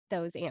get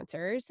those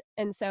answers.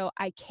 And so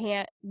I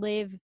can't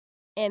live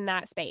in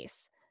that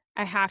space.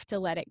 I have to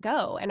let it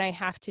go, and I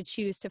have to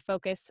choose to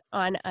focus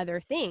on other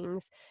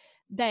things.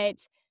 That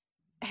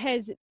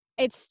has,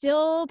 it's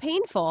still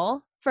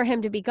painful for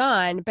him to be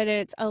gone, but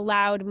it's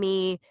allowed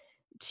me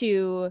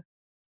to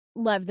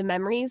love the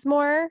memories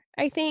more,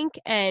 I think,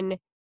 and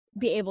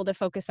be able to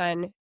focus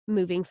on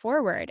moving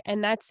forward.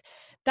 And that's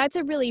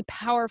a really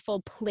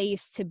powerful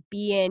place to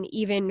be in,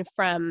 even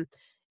from,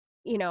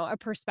 a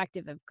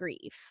perspective of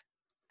grief.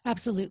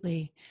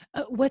 Absolutely.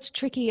 What's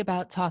tricky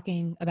about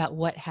talking about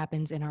what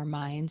happens in our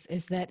minds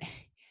is that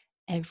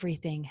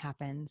everything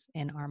happens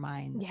in our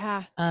minds.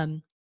 Yeah.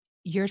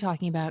 You're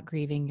talking about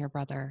grieving your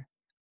brother,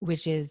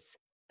 which is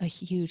a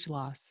huge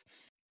loss.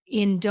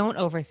 Don't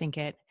overthink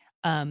it.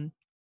 Um,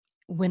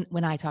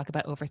 when I talk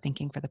about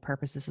overthinking for the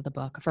purposes of the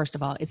book, first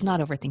of all, it's not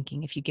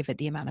overthinking if you give it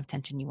the amount of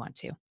attention you want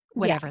to, Yeah.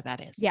 whatever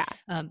that is. Yeah.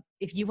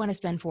 If you want to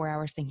spend 4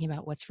 hours thinking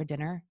about what's for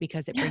dinner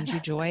because it brings you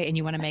joy and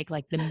you want to make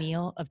like the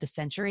meal of the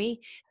century,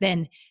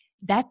 then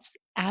that's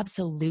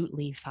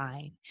absolutely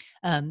fine.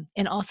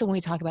 And also, when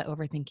we talk about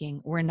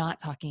overthinking, we're not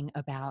talking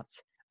about,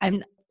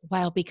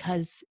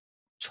 because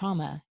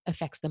trauma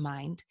affects the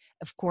mind,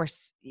 of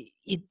course,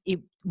 it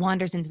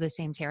wanders into the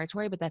same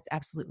territory, but that's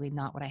absolutely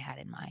not what I had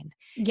in mind.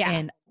 Yeah.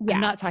 And Yeah.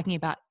 I'm not talking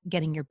about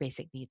getting your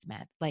basic needs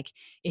met. Like,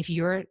 if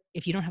you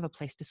don't have a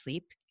place to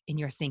sleep and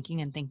you're thinking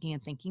and thinking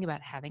and thinking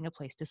about having a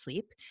place to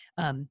sleep,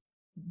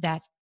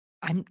 that's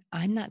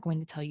I'm not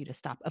going to tell you to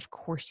stop. Of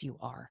course you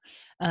are.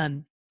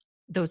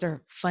 Those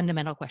are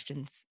fundamental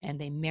questions, and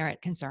they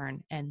merit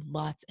concern and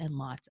lots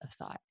of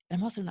thought. And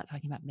I'm also not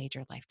talking about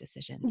major life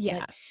decisions, Yeah.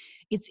 but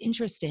it's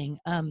interesting.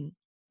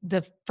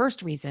 The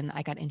first reason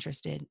I got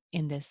interested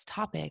in this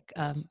topic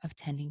of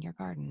tending your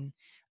garden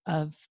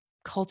of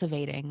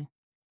cultivating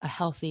a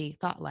healthy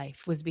thought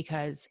life was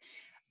because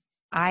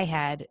I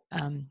had,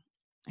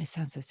 it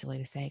sounds so silly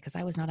to say because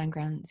I was not on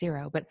ground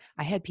zero, but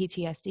I had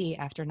PTSD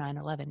after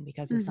 9/11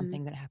 because of Mm-hmm.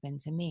 something that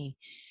happened to me.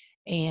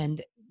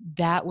 And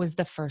that was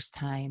the first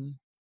time.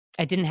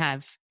 I didn't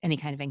have any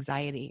kind of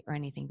anxiety or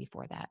anything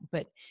before that,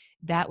 but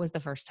that was the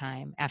first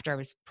time after I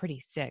was pretty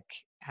sick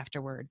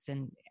afterwards,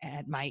 and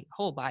my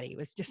whole body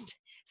was just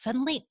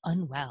suddenly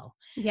unwell,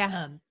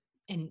 Yeah. um,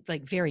 and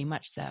like very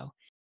much so.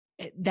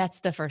 That's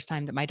the first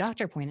time that my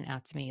doctor pointed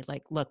out to me,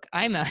 like, look,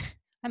 I'm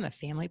a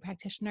family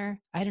practitioner.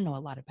 I don't know a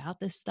lot about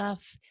this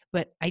stuff,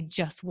 but I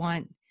just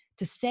want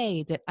to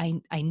say that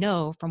I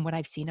know from what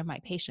I've seen of my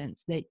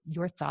patients that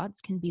your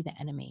thoughts can be the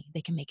enemy.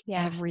 They can make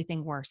Yeah.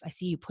 everything worse. I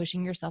see you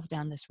pushing yourself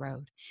down this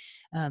road.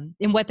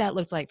 And what that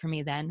looked like for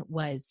me then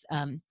was,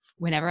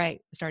 whenever I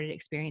started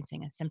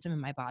experiencing a symptom in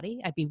my body,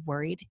 I'd be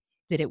worried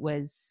that it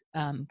was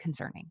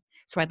concerning.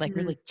 So I'd like Mm-hmm.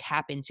 really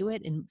tap into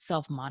it and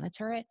self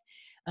monitor it.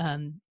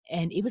 And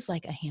it was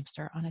like a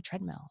hamster on a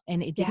treadmill,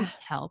 and it Yeah. didn't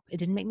help. It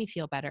didn't make me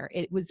feel better.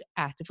 It was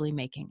actively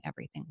making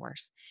everything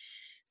worse.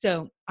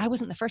 So I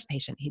wasn't the first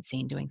patient he'd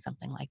seen doing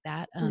something like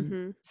that.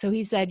 Mm-hmm. So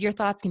he said, your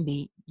thoughts can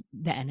be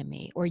the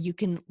enemy, or you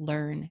can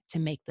learn to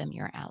make them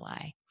your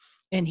ally.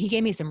 And he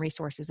gave me some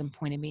resources and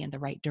pointed me in the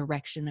right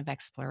direction of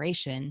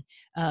exploration.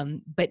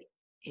 But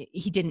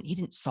he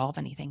didn't solve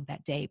anything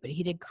that day, but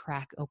he did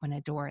crack open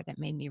a door that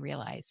made me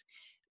realize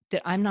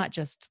that I'm not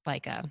just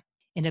like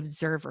an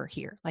observer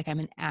here. Like I'm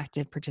an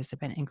active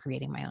participant in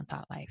creating my own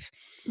thought life.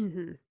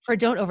 Mm-hmm. For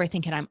don't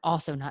overthink it, I'm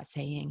also not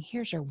saying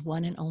here's your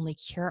one and only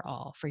cure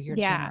all for your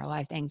Yeah.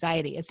 generalized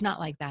anxiety. It's not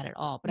like that at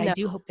all. But I No.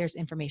 do hope there's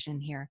information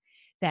here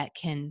that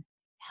can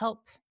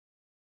help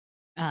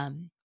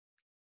um,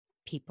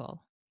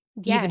 people,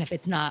 even if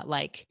it's Yes. not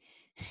like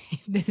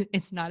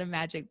it's not a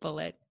magic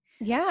bullet.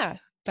 Yeah.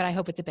 But I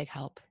hope it's a big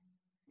help.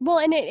 Well,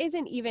 and it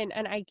isn't even,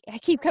 and I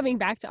keep coming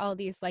back to all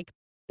these like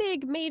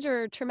big,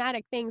 major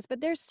traumatic things, but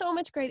there's so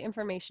much great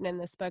information in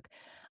this book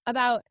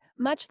about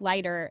much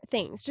lighter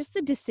things, just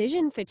the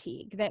decision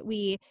fatigue that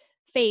we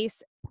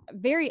face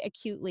very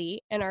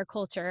acutely in our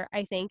culture,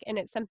 I think. And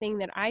it's something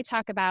that I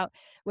talk about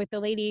with the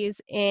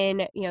ladies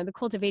in, the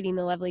Cultivating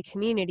the Lovely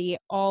community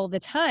all the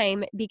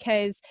time,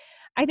 because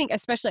I think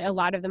especially a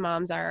lot of the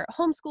moms are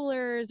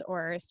homeschoolers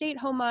or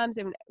stay-at-home moms.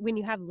 And when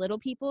you have little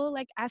people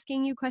like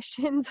asking you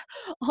questions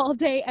all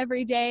day,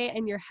 every day,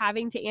 and you're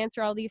having to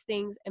answer all these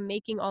things and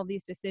making all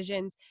these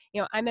decisions,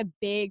 I'm a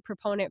big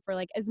proponent for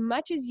like as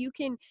much as you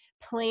can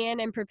plan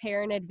and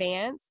prepare in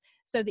advance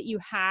so that you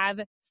have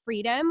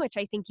freedom, which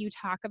I think you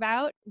talk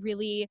about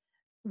really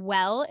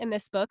well in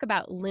this book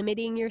about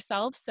limiting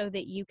yourself so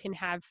that you can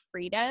have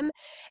freedom.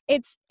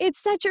 It's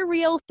such a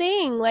real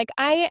thing. Like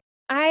I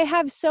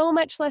have so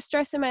much less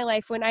stress in my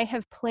life when I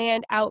have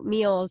planned out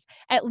meals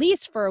at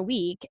least for a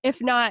week,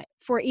 if not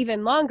for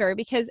even longer,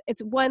 because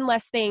it's one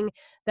less thing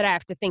that I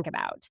have to think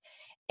about.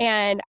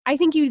 And I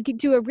think you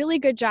do a really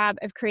good job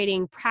of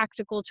creating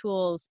practical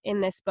tools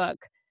in this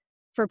book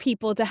for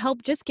people to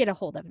help just get a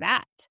hold of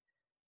that.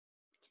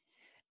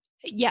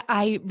 Yeah,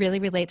 I really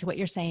relate to what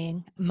you're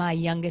saying. My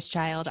youngest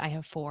child, I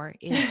have 4,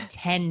 is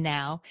 10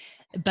 now.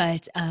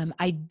 But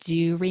I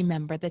do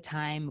remember the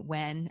time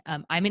when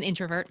I'm an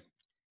introvert and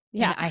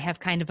Yeah. I have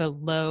kind of a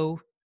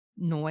low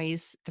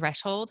noise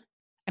threshold.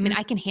 I mean,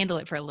 I can handle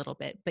it for a little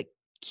bit, but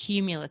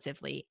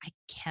cumulatively, I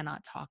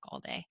cannot talk all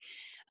day.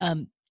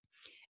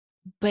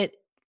 But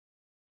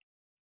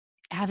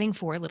having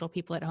 4 little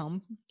people at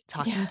home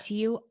talking Yeah. to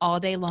you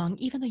all day long,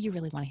 even though you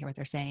really want to hear what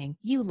they're saying,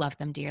 you love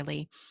them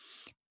dearly.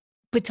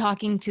 But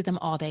talking to them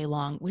all day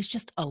long was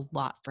just a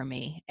lot for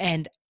me.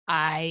 And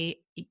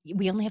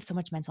we only have so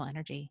much mental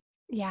energy.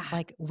 Yeah.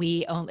 Like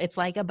it's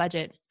like a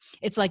budget.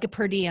 It's like a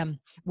per diem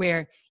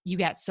where you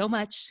get so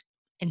much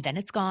and then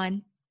it's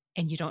gone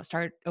and you don't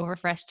start over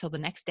fresh till the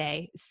next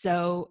day.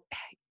 So,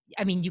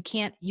 I mean, you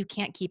can't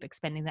keep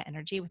expending that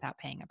energy without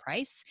paying a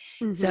price.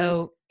 Mm-hmm.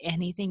 So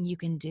anything you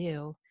can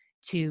do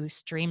to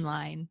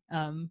streamline,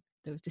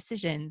 those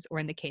decisions, or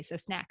in the case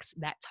of snacks,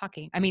 that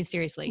talking. I mean,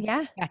 seriously,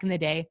 Yeah. back in the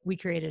day, we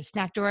created a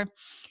snack drawer.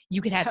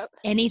 You could have Yep.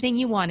 anything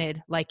you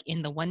wanted, like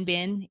in the one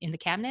bin in the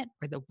cabinet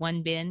or the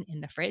one bin in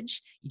the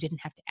fridge. You didn't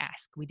have to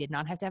ask. We did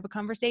not have to have a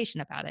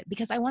conversation about it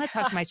because I want to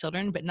talk to my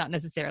children, but not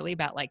necessarily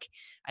about like,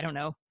 I don't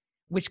know,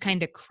 which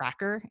kind of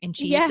cracker and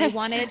cheese they Yes.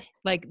 wanted.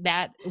 Like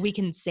that, we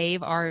can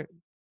save our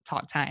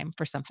talk time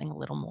for something a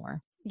little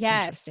more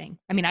Yes. interesting.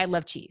 I mean, I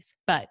love cheese,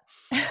 but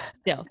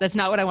still, that's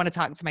not what I want to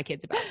talk to my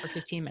kids about for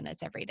 15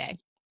 minutes every day.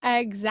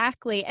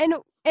 Exactly. And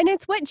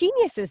it's what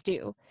geniuses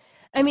do.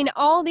 I mean,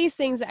 all these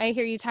things that I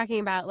hear you talking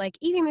about, like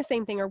eating the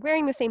same thing or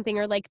wearing the same thing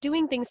or like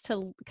doing things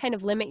to kind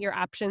of limit your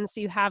options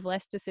so you have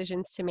less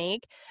decisions to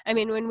make. I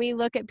mean, when we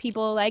look at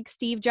people like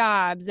Steve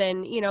Jobs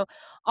and,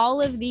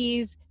 all of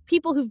these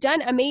people who've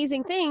done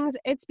amazing things,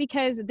 it's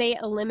because they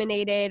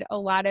eliminated a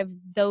lot of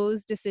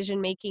those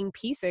decision-making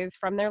pieces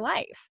from their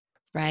life.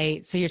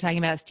 Right. So you're talking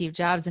about Steve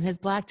Jobs and his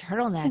black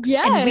turtlenecks.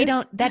 Yes.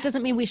 And that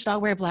doesn't mean we should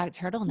all wear black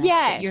turtlenecks,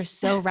 Yes. but you're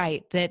so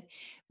right that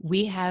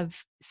we have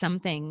some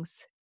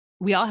things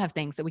we all have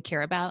things that we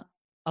care about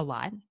a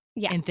lot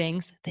Yeah. and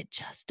things that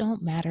just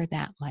don't matter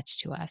that much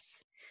to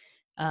us.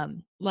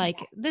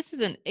 Like this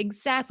isn't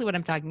exactly what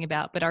I'm talking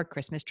about, but our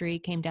Christmas tree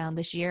came down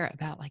this year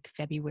about like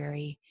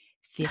February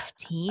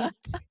 15th.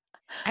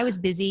 I was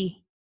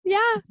busy.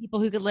 Yeah. People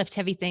who could lift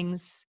heavy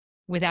things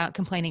without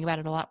complaining about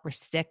it a lot were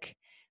sick.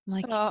 I'm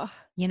like, Oh,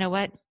 you know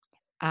what?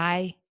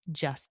 I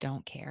just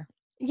don't care.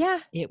 yeah.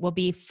 It will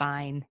be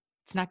fine.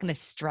 It's not going to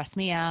stress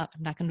me out.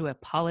 I'm not going to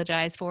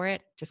apologize for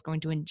it. Just going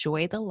to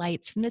enjoy the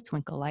lights from the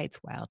twinkle lights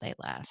while they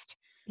last.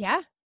 Yeah,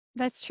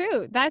 that's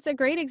true. That's a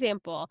great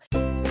example.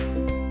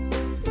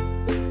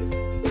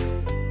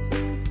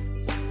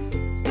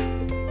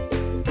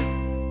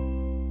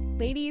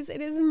 Ladies,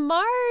 it is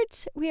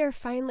March. We are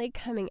finally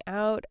coming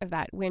out of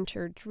that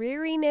winter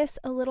dreariness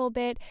a little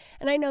bit.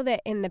 And I know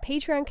that in the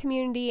Patreon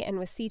community and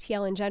with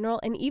CTL in general,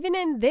 and even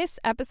in this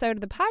episode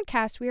of the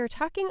podcast, we are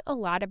talking a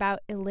lot about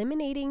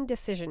eliminating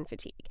decision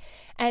fatigue.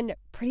 And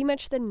pretty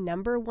much the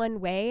number one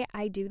way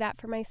I do that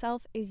for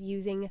myself is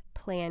using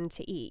Plan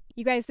to Eat.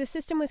 You guys, this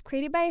system was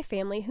created by a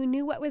family who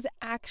knew what was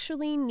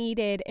actually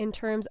needed in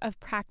terms of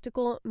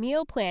practical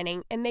meal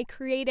planning. And they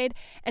created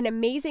an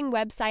amazing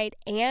website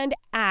and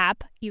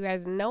app. You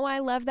guys know I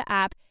love the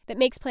app that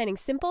makes planning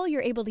simple.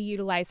 You're able to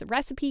utilize the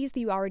recipes that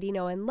you already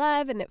know and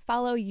love and that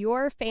follow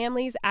your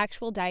family's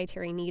actual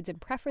dietary needs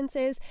and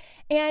preferences.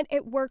 And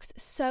it works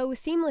so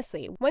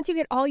seamlessly. Once you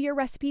get all your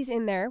recipes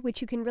in there, which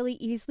you can really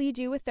easily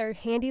do with their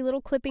handy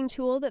little clipping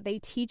tool that they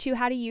teach you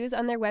how to use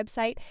on their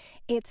website,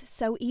 it's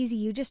so easy.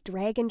 You just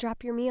drag and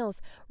drop your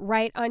meals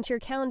right onto your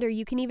calendar.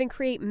 You can even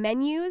create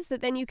menus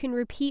that then you can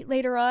repeat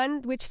later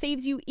on, which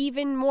saves you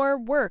even more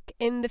work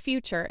in the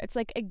future. It's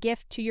like a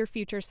gift to your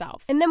future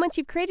self. And then once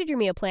you've created your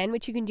meal plan,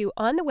 which you can do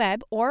on the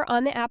web or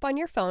on the app on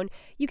your phone,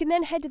 you can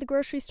then head to the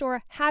grocery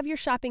store, have your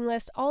shopping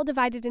list all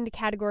divided into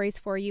categories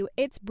for you.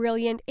 It's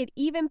brilliant. It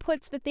even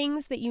puts the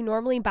things that you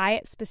normally buy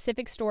at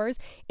specific stores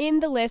in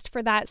the list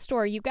for that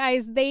store. You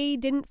guys, they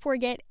didn't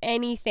forget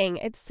anything.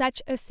 It's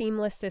such a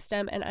seamless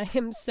system, and I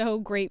am so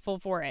grateful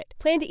for it.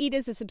 Plan to Eat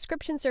is a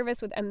subscription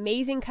service with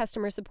amazing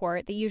customer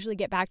support. They usually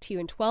get back to you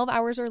in 12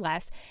 hours or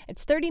less.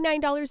 It's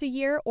 $39 a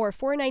year or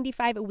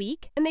 $4.95 a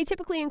week, and they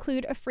typically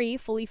include a free,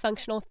 fully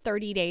functional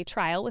 30-day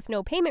trial with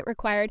no payment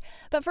required.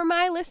 But for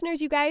my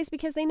listeners, you guys,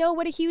 because they know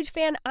what a huge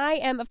fan I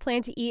am of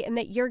Plan to Eat and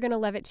that you're going to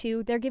love it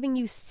too, they're giving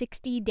you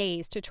 60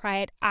 days to try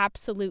it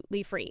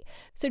absolutely free.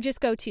 So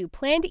just go to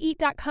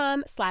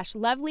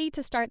plantoeat.com/lovely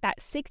to start that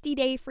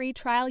 60-day free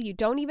trial. You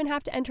don't even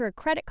have to enter a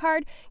credit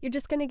card. You're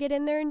just going to get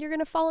in there and you're going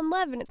to fall in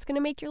love, and it's going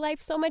to make your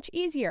life so much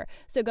easier.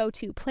 So go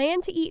to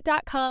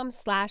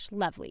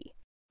plantoeat.com/lovely.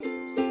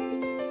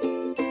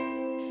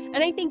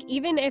 And I think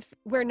even if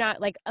we're not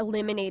like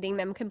eliminating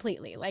them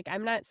completely, like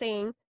I'm not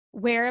saying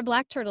wear a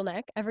black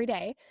turtleneck every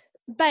day,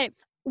 but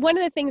one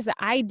of the things that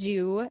I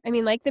do, I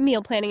mean, like the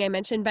meal planning I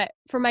mentioned, but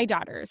for my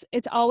daughters,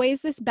 it's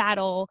always this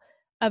battle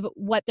of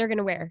what they're going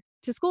to wear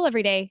to school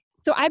every day.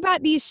 So I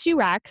bought these shoe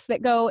racks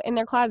that go in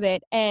their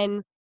closet.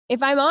 And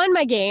if I'm on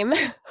my game,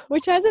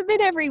 which hasn't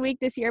been every week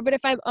this year, but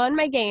if I'm on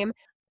my game,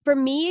 for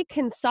me,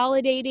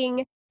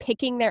 consolidating,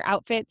 picking their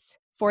outfits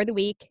for the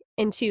week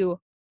into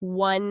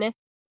one,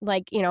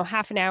 like,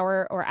 half an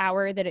hour or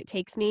hour that it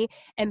takes me,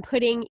 and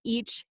putting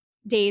each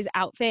day's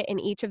outfit in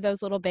each of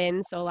those little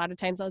bins. So a lot of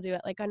times I'll do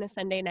it like on a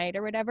Sunday night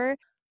or whatever.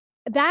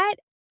 That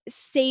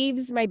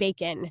saves my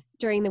bacon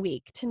during the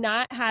week to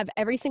not have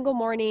every single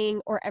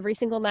morning or every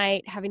single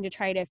night having to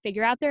try to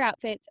figure out their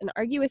outfits and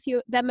argue with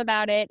them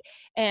about it.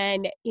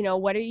 And,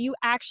 what are you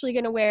actually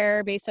going to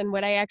wear based on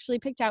what I actually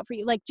picked out for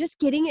you? Like just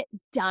getting it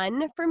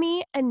done for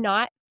me and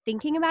not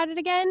thinking about it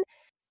again.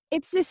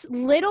 It's this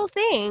little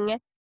thing,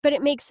 but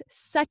it makes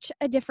such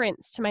a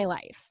difference to my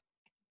life.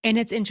 And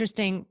it's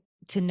interesting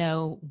to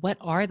know what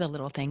are the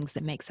little things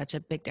that make such a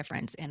big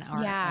difference in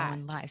our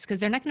own lives, because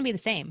they're not going to be the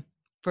same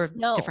for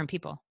different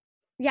people.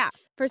 Yeah.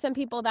 For some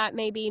people that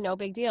may be no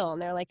big deal.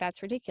 And they're like,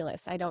 that's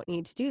ridiculous. I don't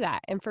need to do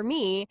that. And for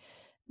me,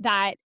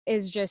 that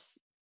is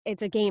just,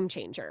 it's a game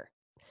changer.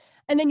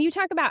 And then you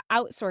talk about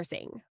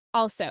outsourcing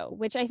also,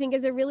 which I think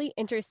is a really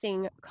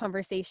interesting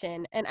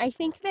conversation. And I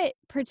think that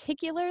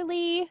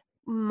particularly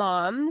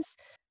moms,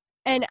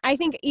 and I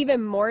think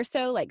even more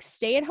so like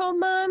stay-at-home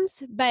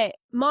moms, but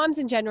moms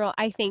in general,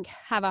 I think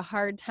have a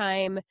hard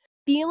time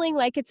feeling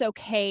like it's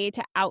okay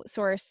to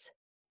outsource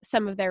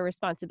some of their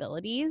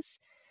responsibilities,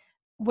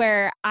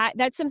 where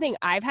that's something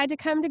I've had to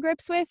come to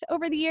grips with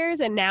over the years.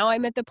 And now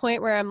I'm at the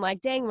point where I'm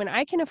like, dang, when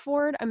I can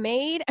afford a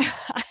maid,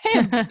 I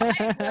am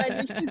buying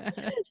one.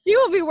 She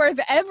will be worth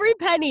every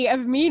penny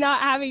of me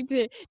not having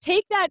to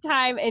take that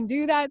time and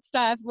do that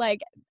stuff.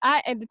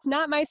 And it's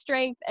not my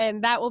strength,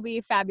 and that will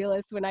be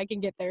fabulous when I can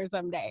get there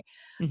someday.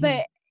 Mm-hmm.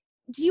 But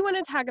do you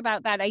want to talk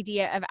about that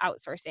idea of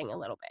outsourcing a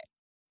little bit?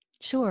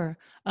 Sure.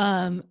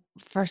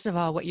 First of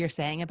all, what you're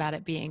saying about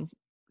it being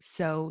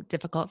so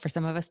difficult for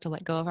some of us to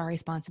let go of our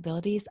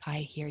responsibilities, I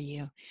hear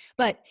you.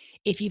 But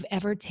if you've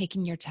ever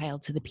taken your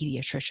child to the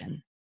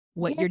pediatrician,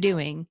 what you're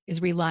doing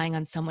is relying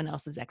on someone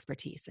else's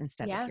expertise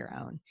instead of your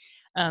own.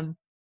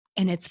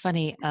 And it's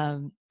funny,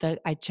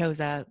 I chose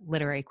a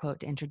literary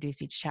quote to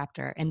introduce each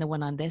chapter, and the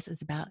one on this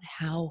is about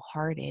how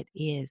hard it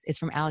is. It's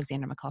from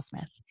Alexander McCall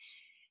Smith.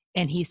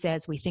 And he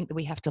says, we think that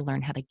we have to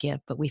learn how to give,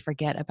 but we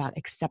forget about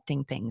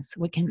accepting things,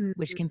 which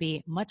can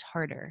be much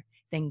harder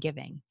than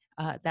giving.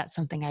 That's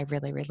something I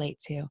really relate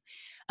to.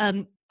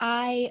 Um,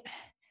 I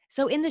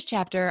So in this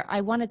chapter,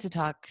 I wanted to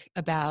talk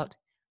about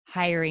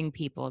hiring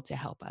people to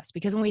help us,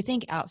 because when we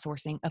think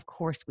outsourcing, of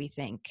course we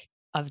think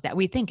of that.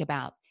 We think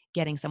about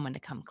getting someone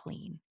to come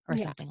clean or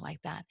Yeah. something like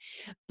that.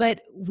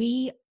 But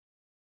we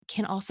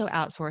can also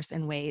outsource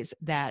in ways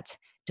that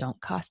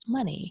don't cost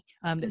money,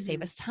 that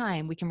save us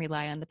time. We can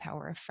rely on the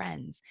power of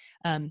friends.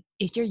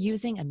 If you're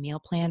using a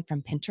meal plan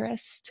from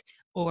Pinterest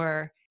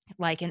or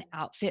like an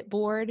outfit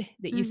board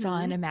that you saw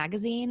in a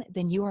magazine,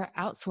 then you are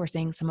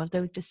outsourcing some of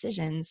those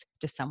decisions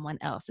to someone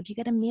else. If you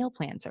get a meal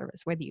plan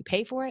service, whether you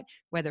pay for it,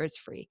 whether it's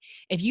free,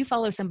 if you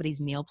follow somebody's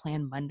meal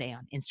plan Monday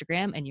on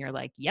Instagram and you're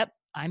like, yep,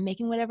 I'm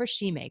making whatever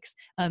she makes,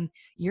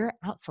 you're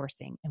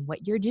outsourcing. And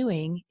what you're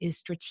doing is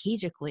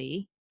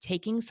strategically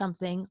taking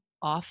something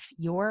off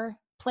your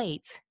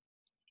plate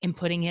and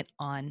putting it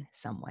on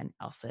someone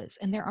else's.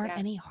 And there aren't Yeah.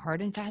 any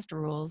hard and fast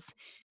rules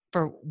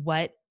for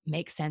what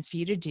makes sense for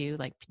you to do.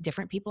 Like,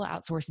 different people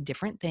outsource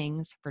different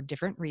things for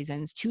different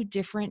reasons to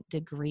different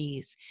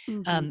degrees.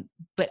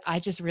 But I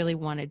just really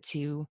wanted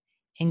to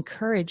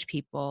encourage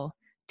people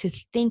to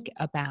think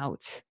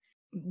about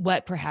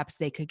what perhaps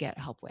they could get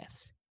help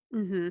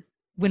with.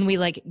 When we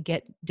like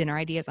get dinner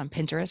ideas on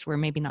Pinterest, we're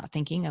maybe not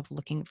thinking of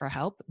looking for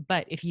help.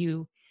 But if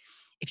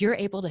you're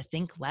able to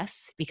think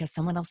less because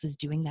someone else is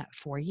doing that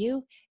for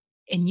you,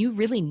 and you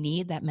really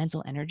need that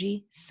mental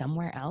energy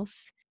somewhere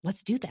else,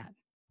 let's do that.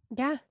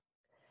 Yeah.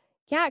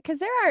 Yeah, because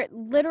there are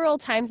literal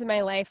times in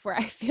my life where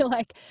I feel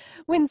like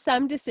when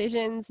some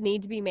decisions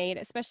need to be made,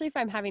 especially if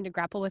I'm having to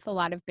grapple with a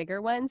lot of bigger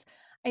ones,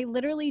 I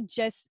literally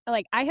just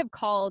like, I have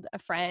called a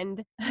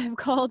friend, I've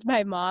called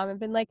my mom and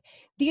been like,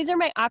 these are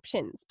my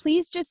options.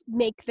 Please just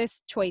make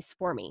this choice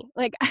for me.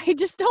 Like, I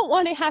just don't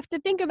want to have to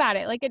think about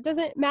it. Like, it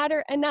doesn't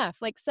matter enough.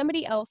 Like,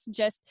 somebody else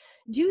just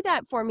do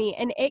that for me.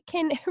 And it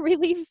can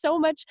relieve so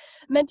much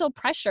mental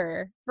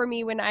pressure for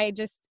me when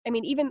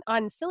even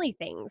on silly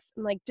things,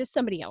 I'm like, just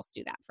somebody else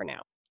do that for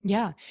now.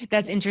 Yeah,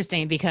 that's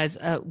interesting, because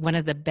one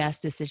of the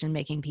best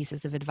decision-making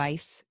pieces of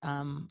advice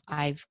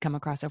I've come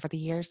across over the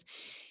years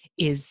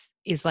is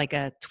like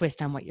a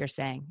twist on what you're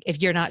saying.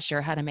 If you're not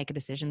sure how to make a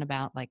decision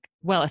about, like,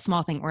 well, a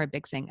small thing or a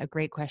big thing, a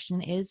great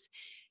question is,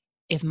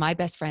 if my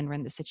best friend were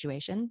in the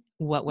situation,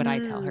 what would I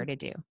tell her to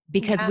do?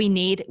 Because Yeah. we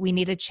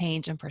need a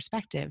change in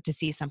perspective to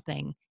see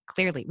something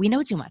clearly. We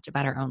know too much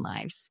about our own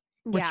lives.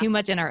 We're Yeah. too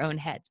much in our own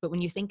heads. But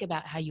when you think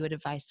about how you would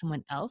advise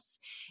someone else,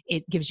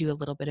 it gives you a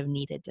little bit of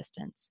needed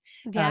distance.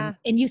 Yeah.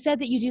 And you said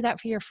that you do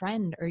that for your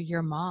friend or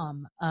your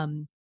mom.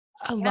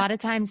 A Yeah. lot of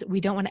times we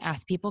don't want to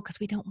ask people because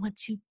we don't want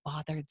to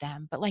bother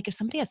them. But like, if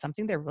somebody has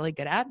something they're really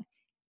good at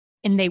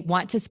and they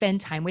want to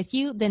spend time with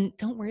you, then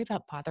don't worry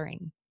about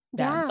bothering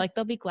them. Yeah. Like,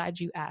 they'll be glad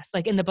you asked.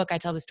 Like, in the book, I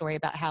tell the story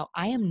about how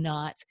I am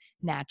not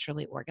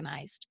naturally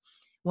organized.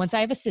 Once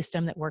I have a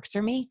system that works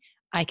for me,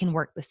 I can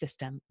work the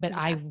system, but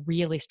I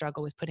really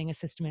struggle with putting a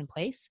system in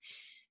place.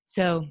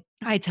 So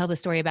I tell the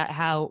story about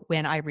how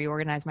when I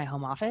reorganized my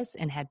home office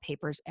and had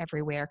papers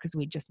everywhere because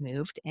we just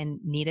moved and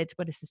needed to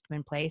put a system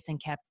in place,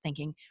 and kept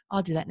thinking,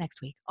 I'll do that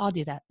next week. I'll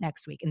do that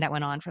next week. And that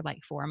went on for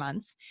like 4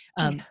 months.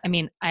 I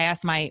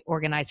asked my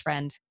organized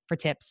friend for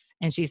tips,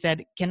 and she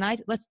said,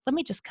 let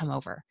me just come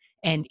over.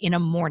 And in a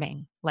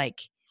morning, like,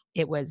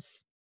 it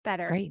was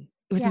Better. great.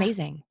 It was Yeah.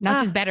 amazing. Not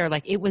just better,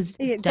 like, it was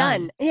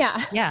Done.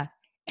 Yeah. Yeah.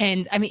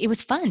 And it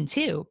was fun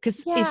too,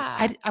 because if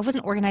Yeah. I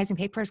wasn't organizing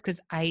papers, because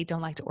I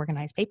don't like to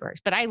organize papers,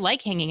 but I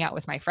like hanging out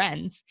with my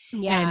friends.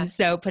 Yeah. And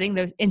so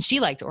and she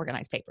liked to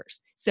organize papers.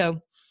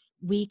 So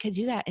we could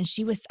do that. And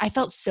I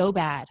felt so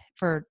bad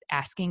for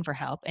asking for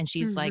help. And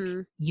she's like,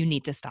 you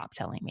need to stop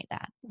telling me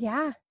that.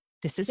 Yeah.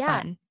 This is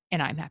Yeah. fun,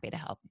 and I'm happy to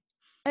help.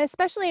 And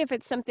especially if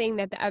it's something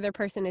that the other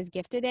person is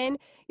gifted in,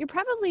 you're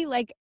probably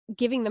like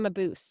giving them a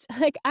boost.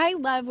 Like, I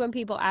love when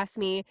people ask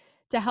me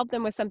to help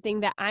them with something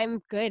that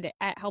I'm good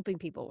at helping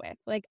people with.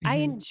 Like, I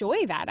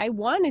enjoy that. I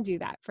want to do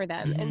that for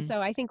them. And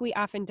so I think we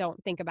often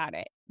don't think about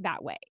it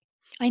that way.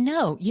 I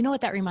know. You know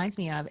what that reminds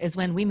me of is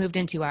when we moved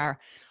into our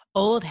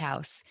old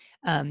house.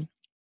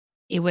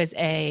 It was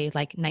a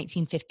like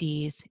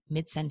 1950s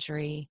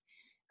mid-century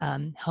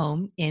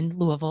home in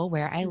Louisville,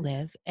 where I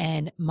live.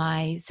 And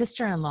my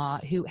sister-in-law,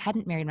 who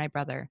hadn't married my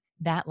brother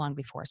that long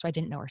before, so I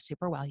didn't know her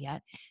super well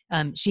yet.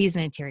 She's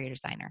an interior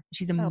designer.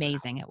 She's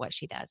amazing at what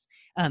she does.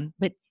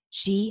 But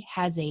she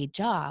has a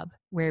job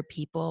where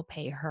people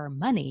pay her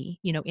money,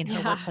 in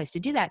her workplace to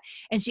do that.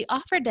 And she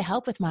offered to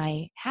help with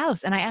my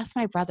house. And I asked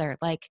my brother,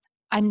 like,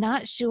 I'm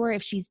not sure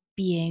if she's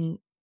being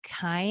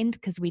kind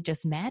because we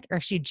just met, or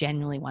if she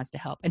genuinely wants to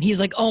help. And he's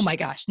like, oh my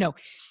gosh, no,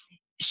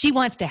 she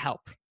wants to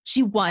help.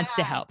 She wants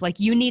to help. Like,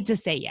 you need to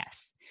say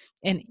yes.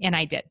 And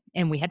I did.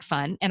 And we had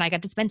fun, and I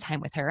got to spend time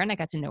with her, and I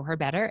got to know her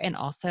better. And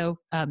also,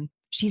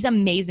 she's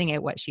amazing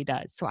at what she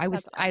does. So I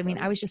was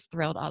just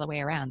thrilled all the way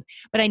around,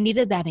 but I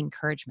needed that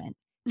encouragement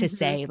to Mhm.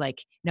 say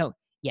like, no,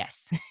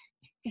 yes,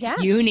 Yeah.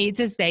 you need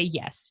to say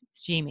yes.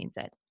 She means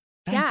it.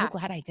 But I'm so Yeah.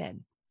 glad I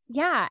did.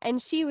 Yeah.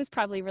 And she was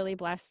probably really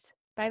blessed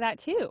by that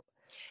too.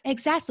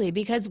 Exactly.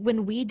 Because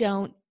when we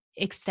don't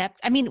accept,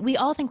 I mean, we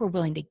all think we're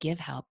willing to give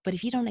help, but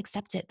if you don't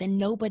accept it, then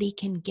nobody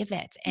can give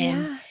it.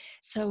 And Yeah.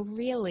 so,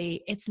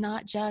 really, it's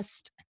not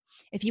just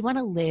if you want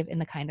to live in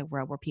the kind of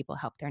world where people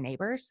help their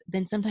neighbors,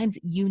 then sometimes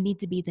you need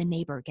to be the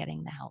neighbor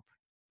getting the help.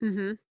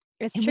 Mhm.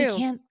 It's And we true.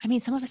 can't, I mean,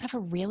 some of us have a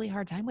really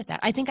hard time with that.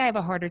 I think I have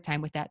a harder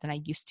time with that than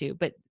I used to.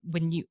 But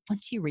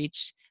once you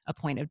reach a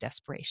point of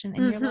desperation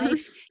in your Mhm.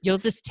 life, you'll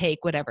just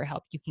take whatever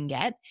help you can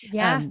get.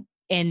 Yeah.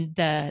 And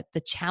the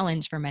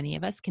challenge for many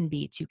of us can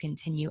be to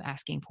continue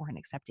asking for and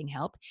accepting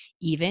help,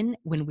 even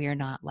when we're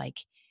not like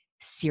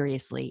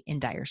seriously in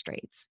dire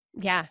straits.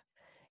 Yeah.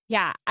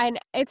 Yeah, and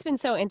it's been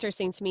so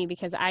interesting to me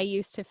because I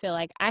used to feel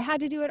like I had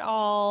to do it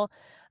all.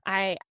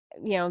 I,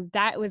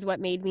 that was what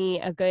made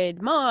me a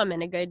good mom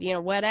and a good,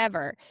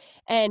 whatever.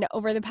 And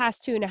over the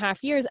past 2.5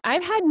 years,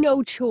 I've had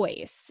no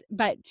choice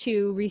but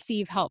to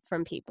receive help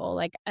from people.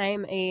 Like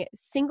I'm a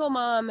single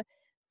mom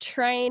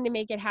trying to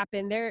make it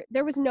happen.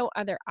 There was no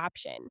other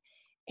option.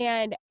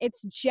 And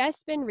it's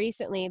just been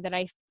recently that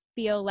I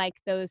feel like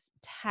those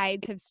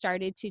tides have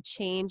started to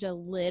change a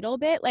little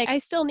bit. Like I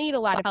still need a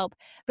lot of help,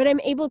 but I'm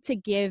able to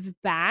give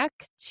back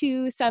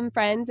to some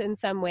friends in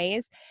some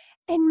ways.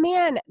 And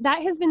man,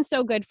 that has been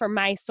so good for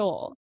my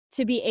soul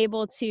to be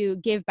able to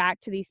give back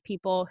to these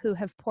people who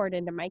have poured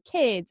into my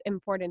kids and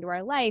poured into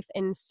our life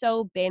and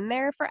so been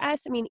there for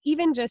us. I mean,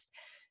 even just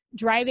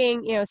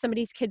driving,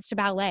 somebody's kids to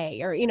ballet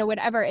or,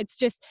 whatever. It's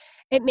just,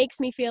 it makes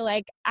me feel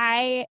like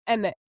I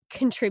am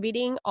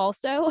contributing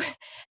also.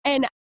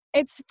 And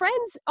it's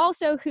friends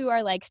also who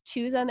are like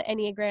twos on the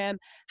Enneagram,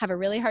 have a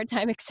really hard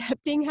time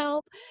accepting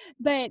help.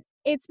 But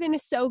it's been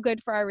so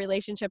good for our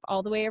relationship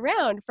all the way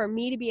around for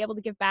me to be able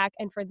to give back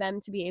and for them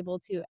to be able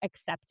to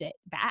accept it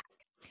back.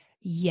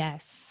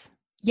 Yes.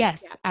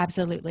 Yes, Yeah.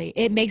 absolutely.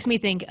 It makes me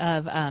think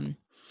of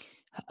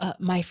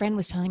my friend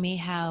was telling me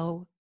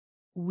how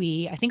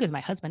I think it was my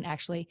husband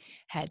actually,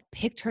 had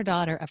picked her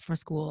daughter up from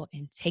school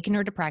and taken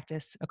her to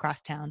practice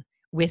across town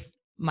with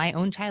my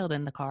own child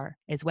in the car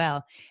as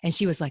well. And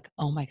she was like,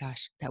 "Oh my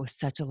gosh, that was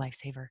such a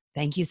lifesaver.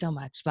 Thank you so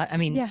much." But I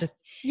mean, Yeah. just,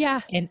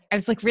 Yeah. and I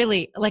was like,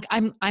 really, like,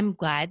 I'm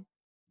glad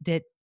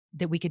that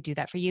we could do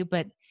that for you.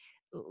 But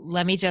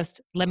let me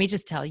just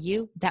tell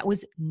you, that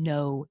was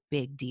no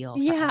big deal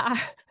for Yeah. us.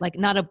 Like,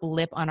 not a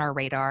blip on our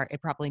radar.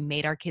 It probably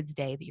made our kids'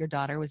 day that your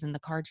daughter was in the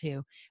car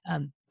too.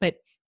 But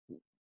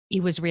it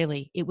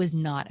was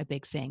not a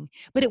big thing,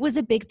 but it was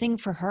a big thing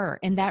for her.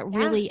 And that Yeah.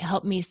 really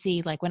helped me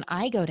see, like, when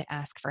I go to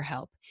ask for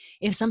help,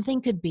 if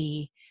something could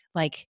be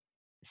like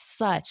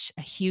such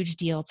a huge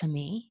deal to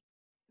me,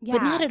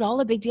 but not Yeah. at all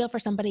a big deal for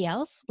somebody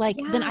else, like,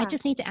 then I Yeah.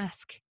 just need to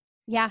ask.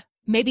 Yeah.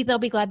 Maybe they'll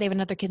be glad they have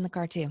another kid in the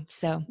car too.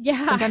 So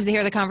Yeah. sometimes I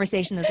hear the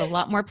conversation is a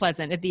lot more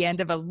pleasant at the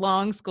end of a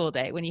long school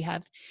day when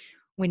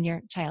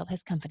your child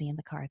has company in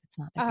the car that's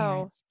not their Oh,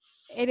 parents.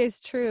 it is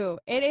true.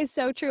 It is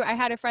so true. I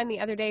had a friend the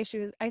other day.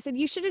 I said,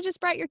 you should have just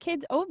brought your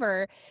kids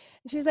over.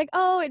 And she was like,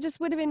 oh, it just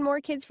would have been more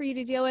kids for you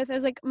to deal with. I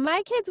was like,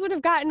 my kids would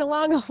have gotten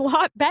along a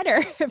lot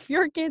better if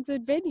your kids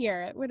had been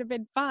here. It would have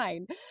been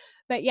fine.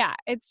 But yeah,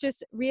 it's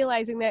just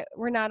realizing that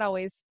we're not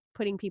always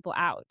putting people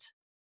out.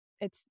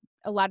 It's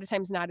a lot of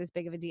times not as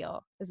big of a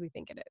deal as we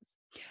think it is.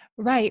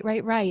 Right,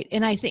 right, right.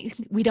 And I think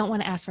we don't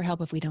want to ask for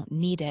help if we don't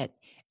need it.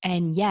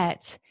 And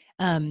yet,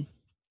 um,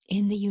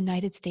 in the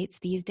United States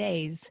these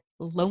days,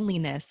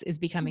 loneliness is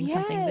becoming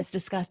something that's Yes.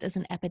 discussed as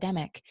an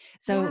epidemic.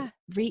 So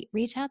Yeah.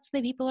 reach out to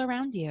the people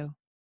around you.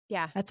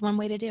 Yeah. That's one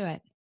way to do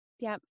it.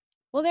 Yep.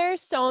 Well, there are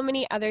so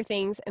many other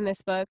things in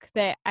this book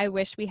that I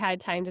wish we had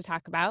time to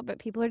talk about, but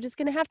people are just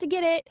going to have to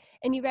get it.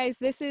 And you guys,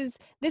 this is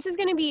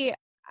going to be,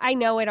 I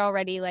know it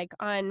already, like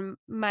on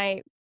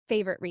my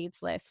favorite reads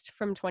list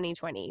from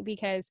 2020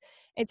 because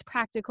it's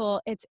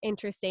practical, it's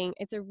interesting,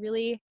 it's a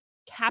really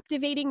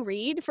captivating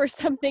read for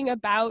something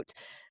about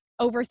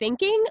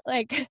overthinking.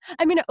 Like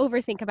I'm going to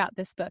overthink about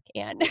this book,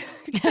 and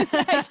because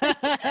I just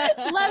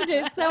loved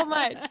it so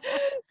much.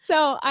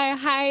 So I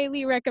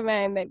highly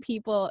recommend that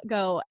people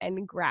go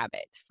and grab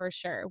it for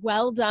sure.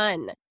 Well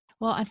done.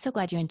 Well, I'm so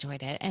glad you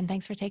enjoyed it. And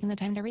thanks for taking the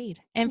time to read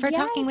and for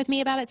talking with Yes.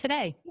 me about it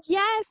today.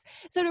 Yes.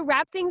 So to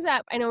wrap things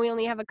up, I know we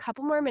only have a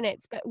couple more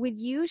minutes, but would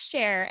you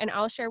share, and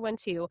I'll share one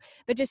too,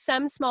 but just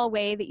some small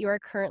way that you are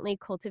currently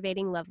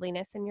cultivating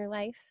loveliness in your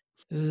life?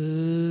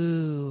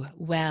 Ooh,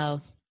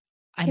 well,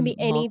 Can be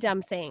I'm any mul-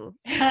 dumb thing.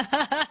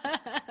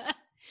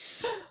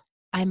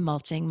 I'm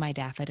mulching my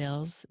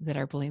daffodils that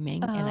are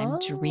blooming, and I'm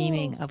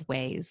dreaming Oh. of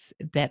ways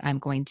that I'm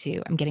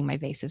getting my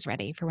vases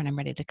ready for when I'm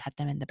ready to cut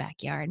them in the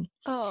backyard.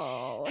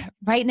 Oh.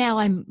 Right now,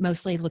 I'm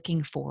mostly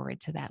looking forward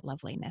to that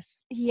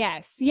loveliness.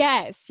 Yes.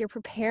 Yes. You're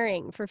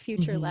preparing for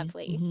future Mhm,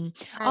 lovely.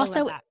 mhm. I love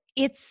Also, that.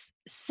 it's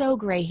so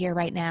gray here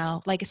right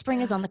now. Like,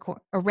 spring is Yeah. on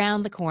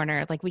around the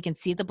corner. Like, we can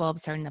see the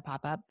bulbs starting to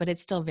pop up, but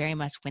it's still very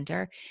much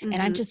winter. And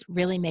I'm Mhm. just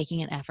really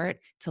making an effort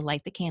to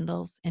light the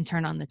candles and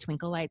turn on the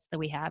twinkle lights that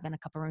we have in a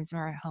couple rooms in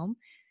our home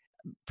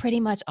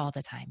pretty much all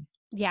the time.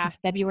 Yeah. This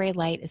February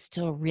light is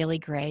still really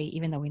gray,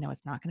 even though we know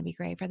it's not going to be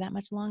gray for that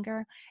much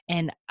longer.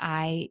 And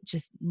I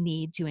just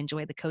need to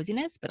enjoy the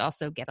coziness, but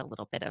also get a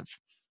little bit of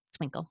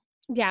twinkle.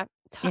 Yeah,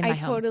 I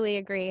totally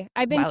agree.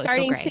 I've been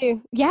starting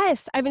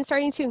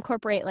to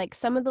incorporate like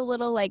some of the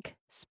little like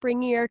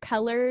springier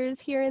colors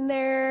here and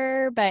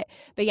there, but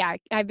yeah,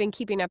 I've been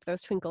keeping up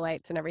those twinkle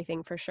lights and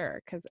everything for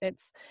sure, because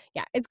it's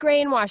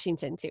gray in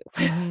Washington too.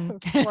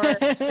 For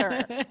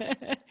sure.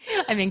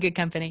 I'm in good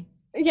company.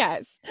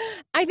 Yes.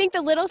 I think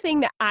the little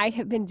thing that I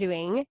have been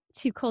doing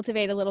to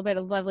cultivate a little bit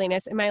of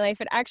loveliness in my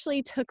life, it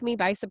actually took me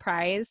by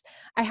surprise.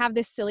 I have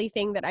this silly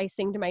thing that I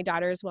sing to my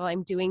daughters while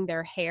I'm doing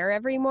their hair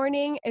every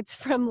morning. It's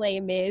from Les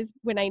Mis.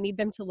 When I need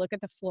them to look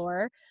at the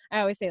floor, I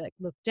always say like,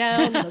 look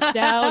down,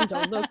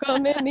 don't look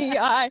them in the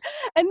eye.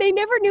 And they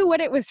never knew what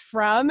it was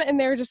from. And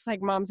they were just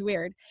like, Mom's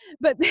weird.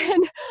 But then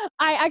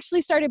I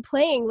actually started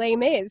playing Les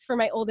Mis for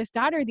my oldest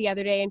daughter the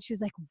other day. And she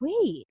was like,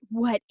 wait,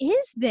 what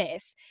is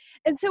this?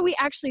 And so we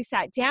actually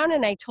sat down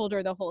and I told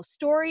her the whole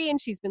story,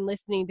 and she's been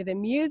listening to the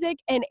music,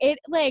 and it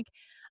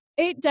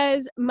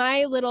does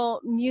my little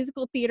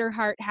musical theater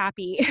heart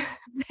happy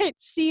that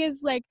she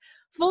is like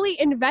fully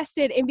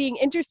invested in being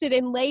interested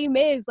in Les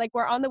Mis. Like,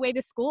 we're on the way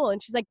to school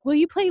and she's like, will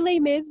you play Les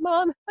Mis,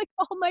 Mom? Like,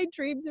 all my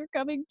dreams are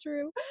coming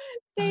true.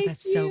 Thank you.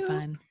 That's so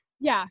fun.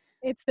 Yeah,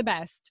 it's the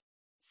best.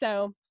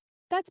 So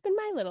that's been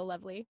my little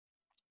lovely.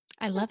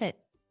 I love it.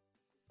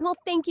 Well,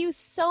 thank you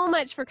so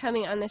much for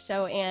coming on the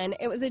show, Anne.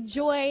 It was a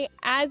joy,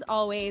 as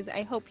always.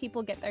 I hope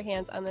people get their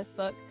hands on this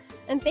book.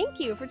 And thank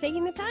you for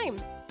taking the time.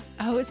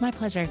 Oh, it was my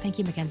pleasure. Thank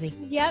you, Mackenzie.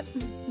 Yep.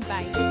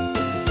 Bye.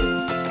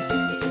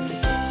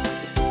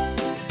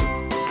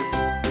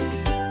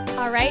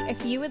 All right,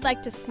 if you would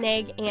like to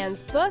snag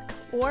Anne's book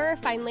or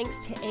find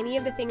links to any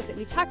of the things that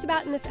we talked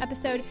about in this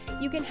episode,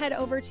 you can head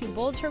over to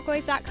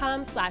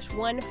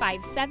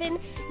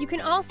boldturquoise.com/157. You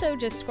can also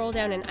just scroll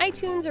down in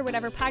iTunes or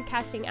whatever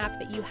podcasting app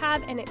that you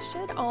have, and it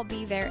should all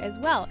be there as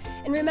well.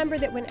 And remember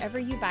that whenever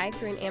you buy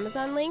through an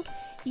Amazon link,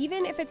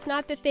 even if it's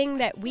not the thing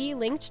that we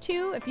linked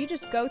to, if you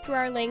just go through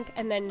our link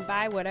and then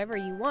buy whatever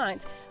you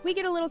want, we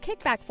get a little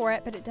kickback for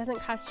it, but it doesn't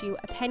cost you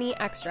a penny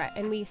extra.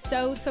 And we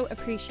so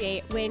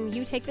appreciate when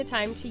you take the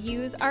time to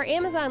use our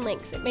Amazon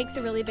links. It makes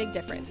a really big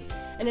difference.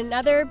 And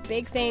another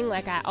big thing,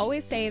 like I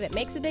always say, that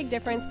makes a big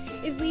difference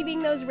is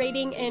leaving those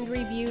rating and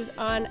reviews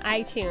on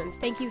iTunes.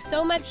 Thank you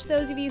so much,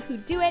 those of you who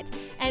do it.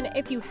 And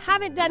if you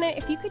haven't done it,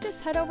 if you could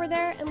just head over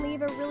there and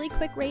leave a really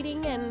quick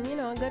rating and,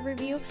 a good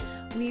review,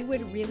 we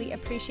would really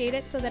appreciate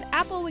it so that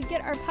Apple would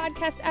get our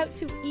podcast out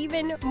to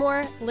even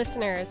more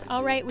listeners.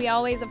 All right, we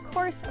always, of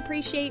course,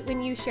 appreciate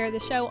when you share the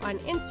show on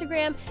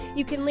Instagram.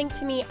 You can link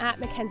to me at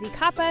Mackenzie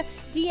Koppa.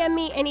 DM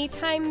me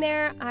anytime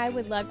there. I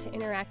would love to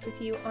interact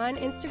with you on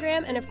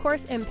Instagram. And of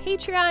course, and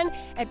Patreon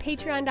at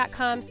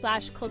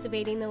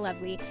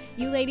patreon.com/cultivatingthelovely.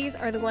 You ladies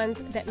are the ones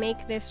that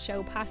make this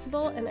show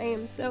possible, and I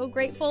am so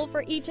grateful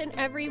for each and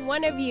every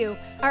one of you.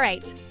 All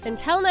right,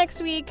 until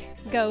next week,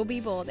 go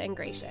be bold and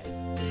gracious.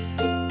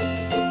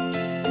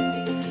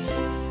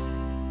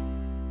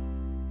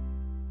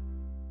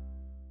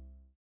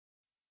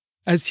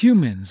 As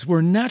humans,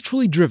 we're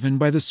naturally driven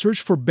by the search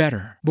for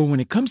better. But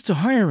when it comes to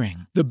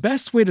hiring, the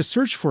best way to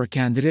search for a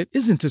candidate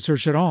isn't to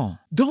search at all.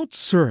 Don't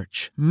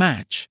search,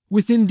 match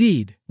with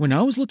Indeed. When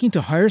I was looking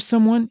to hire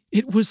someone,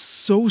 it was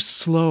so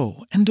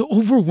slow and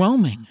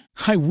overwhelming.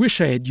 I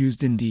wish I had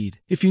used Indeed.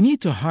 If you need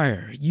to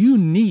hire, you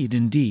need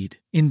Indeed.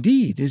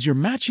 Indeed is your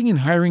matching and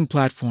hiring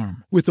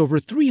platform with over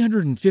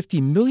 350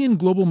 million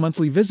global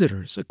monthly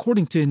visitors,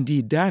 according to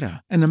Indeed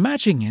data, and a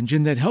matching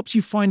engine that helps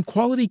you find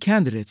quality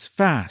candidates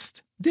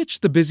fast. Ditch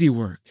the busy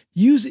work.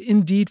 Use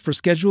Indeed for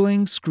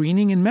scheduling,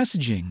 screening, and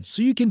messaging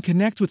so you can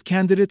connect with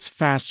candidates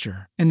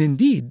faster. And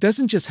Indeed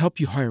doesn't just help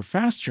you hire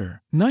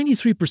faster.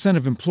 93%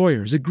 of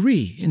employers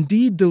agree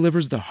Indeed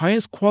delivers the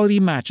highest quality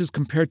matches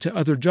compared to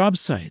other job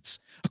sites,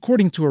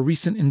 according to a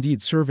recent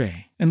Indeed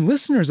survey. And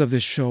listeners of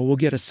this show will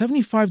get a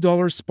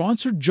 $75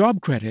 sponsored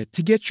job credit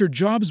to get your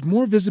jobs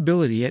more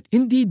visibility at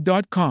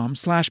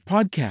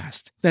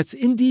Indeed.com/podcast. That's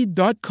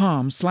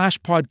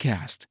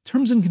Indeed.com/podcast.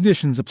 Terms and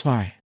conditions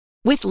apply.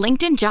 With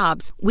LinkedIn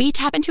Jobs, we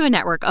tap into a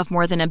network of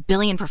more than 1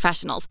 billion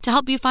professionals to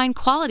help you find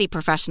quality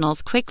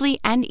professionals quickly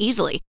and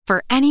easily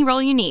for any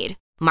role you need.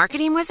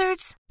 Marketing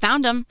wizards?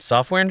 Found them.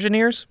 Software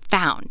engineers?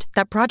 Found.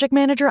 That project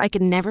manager I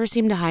could never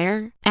seem to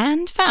hire?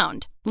 And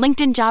found.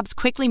 LinkedIn Jobs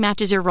quickly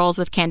matches your roles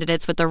with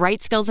candidates with the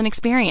right skills and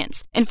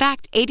experience. In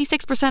fact,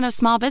 86% of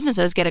small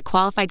businesses get a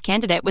qualified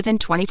candidate within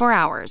 24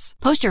 hours.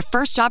 Post your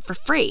first job for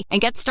free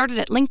and get started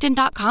at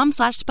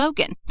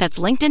linkedin.com/spoken. That's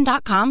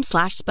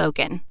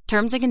linkedin.com/spoken.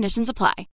 Terms and conditions apply.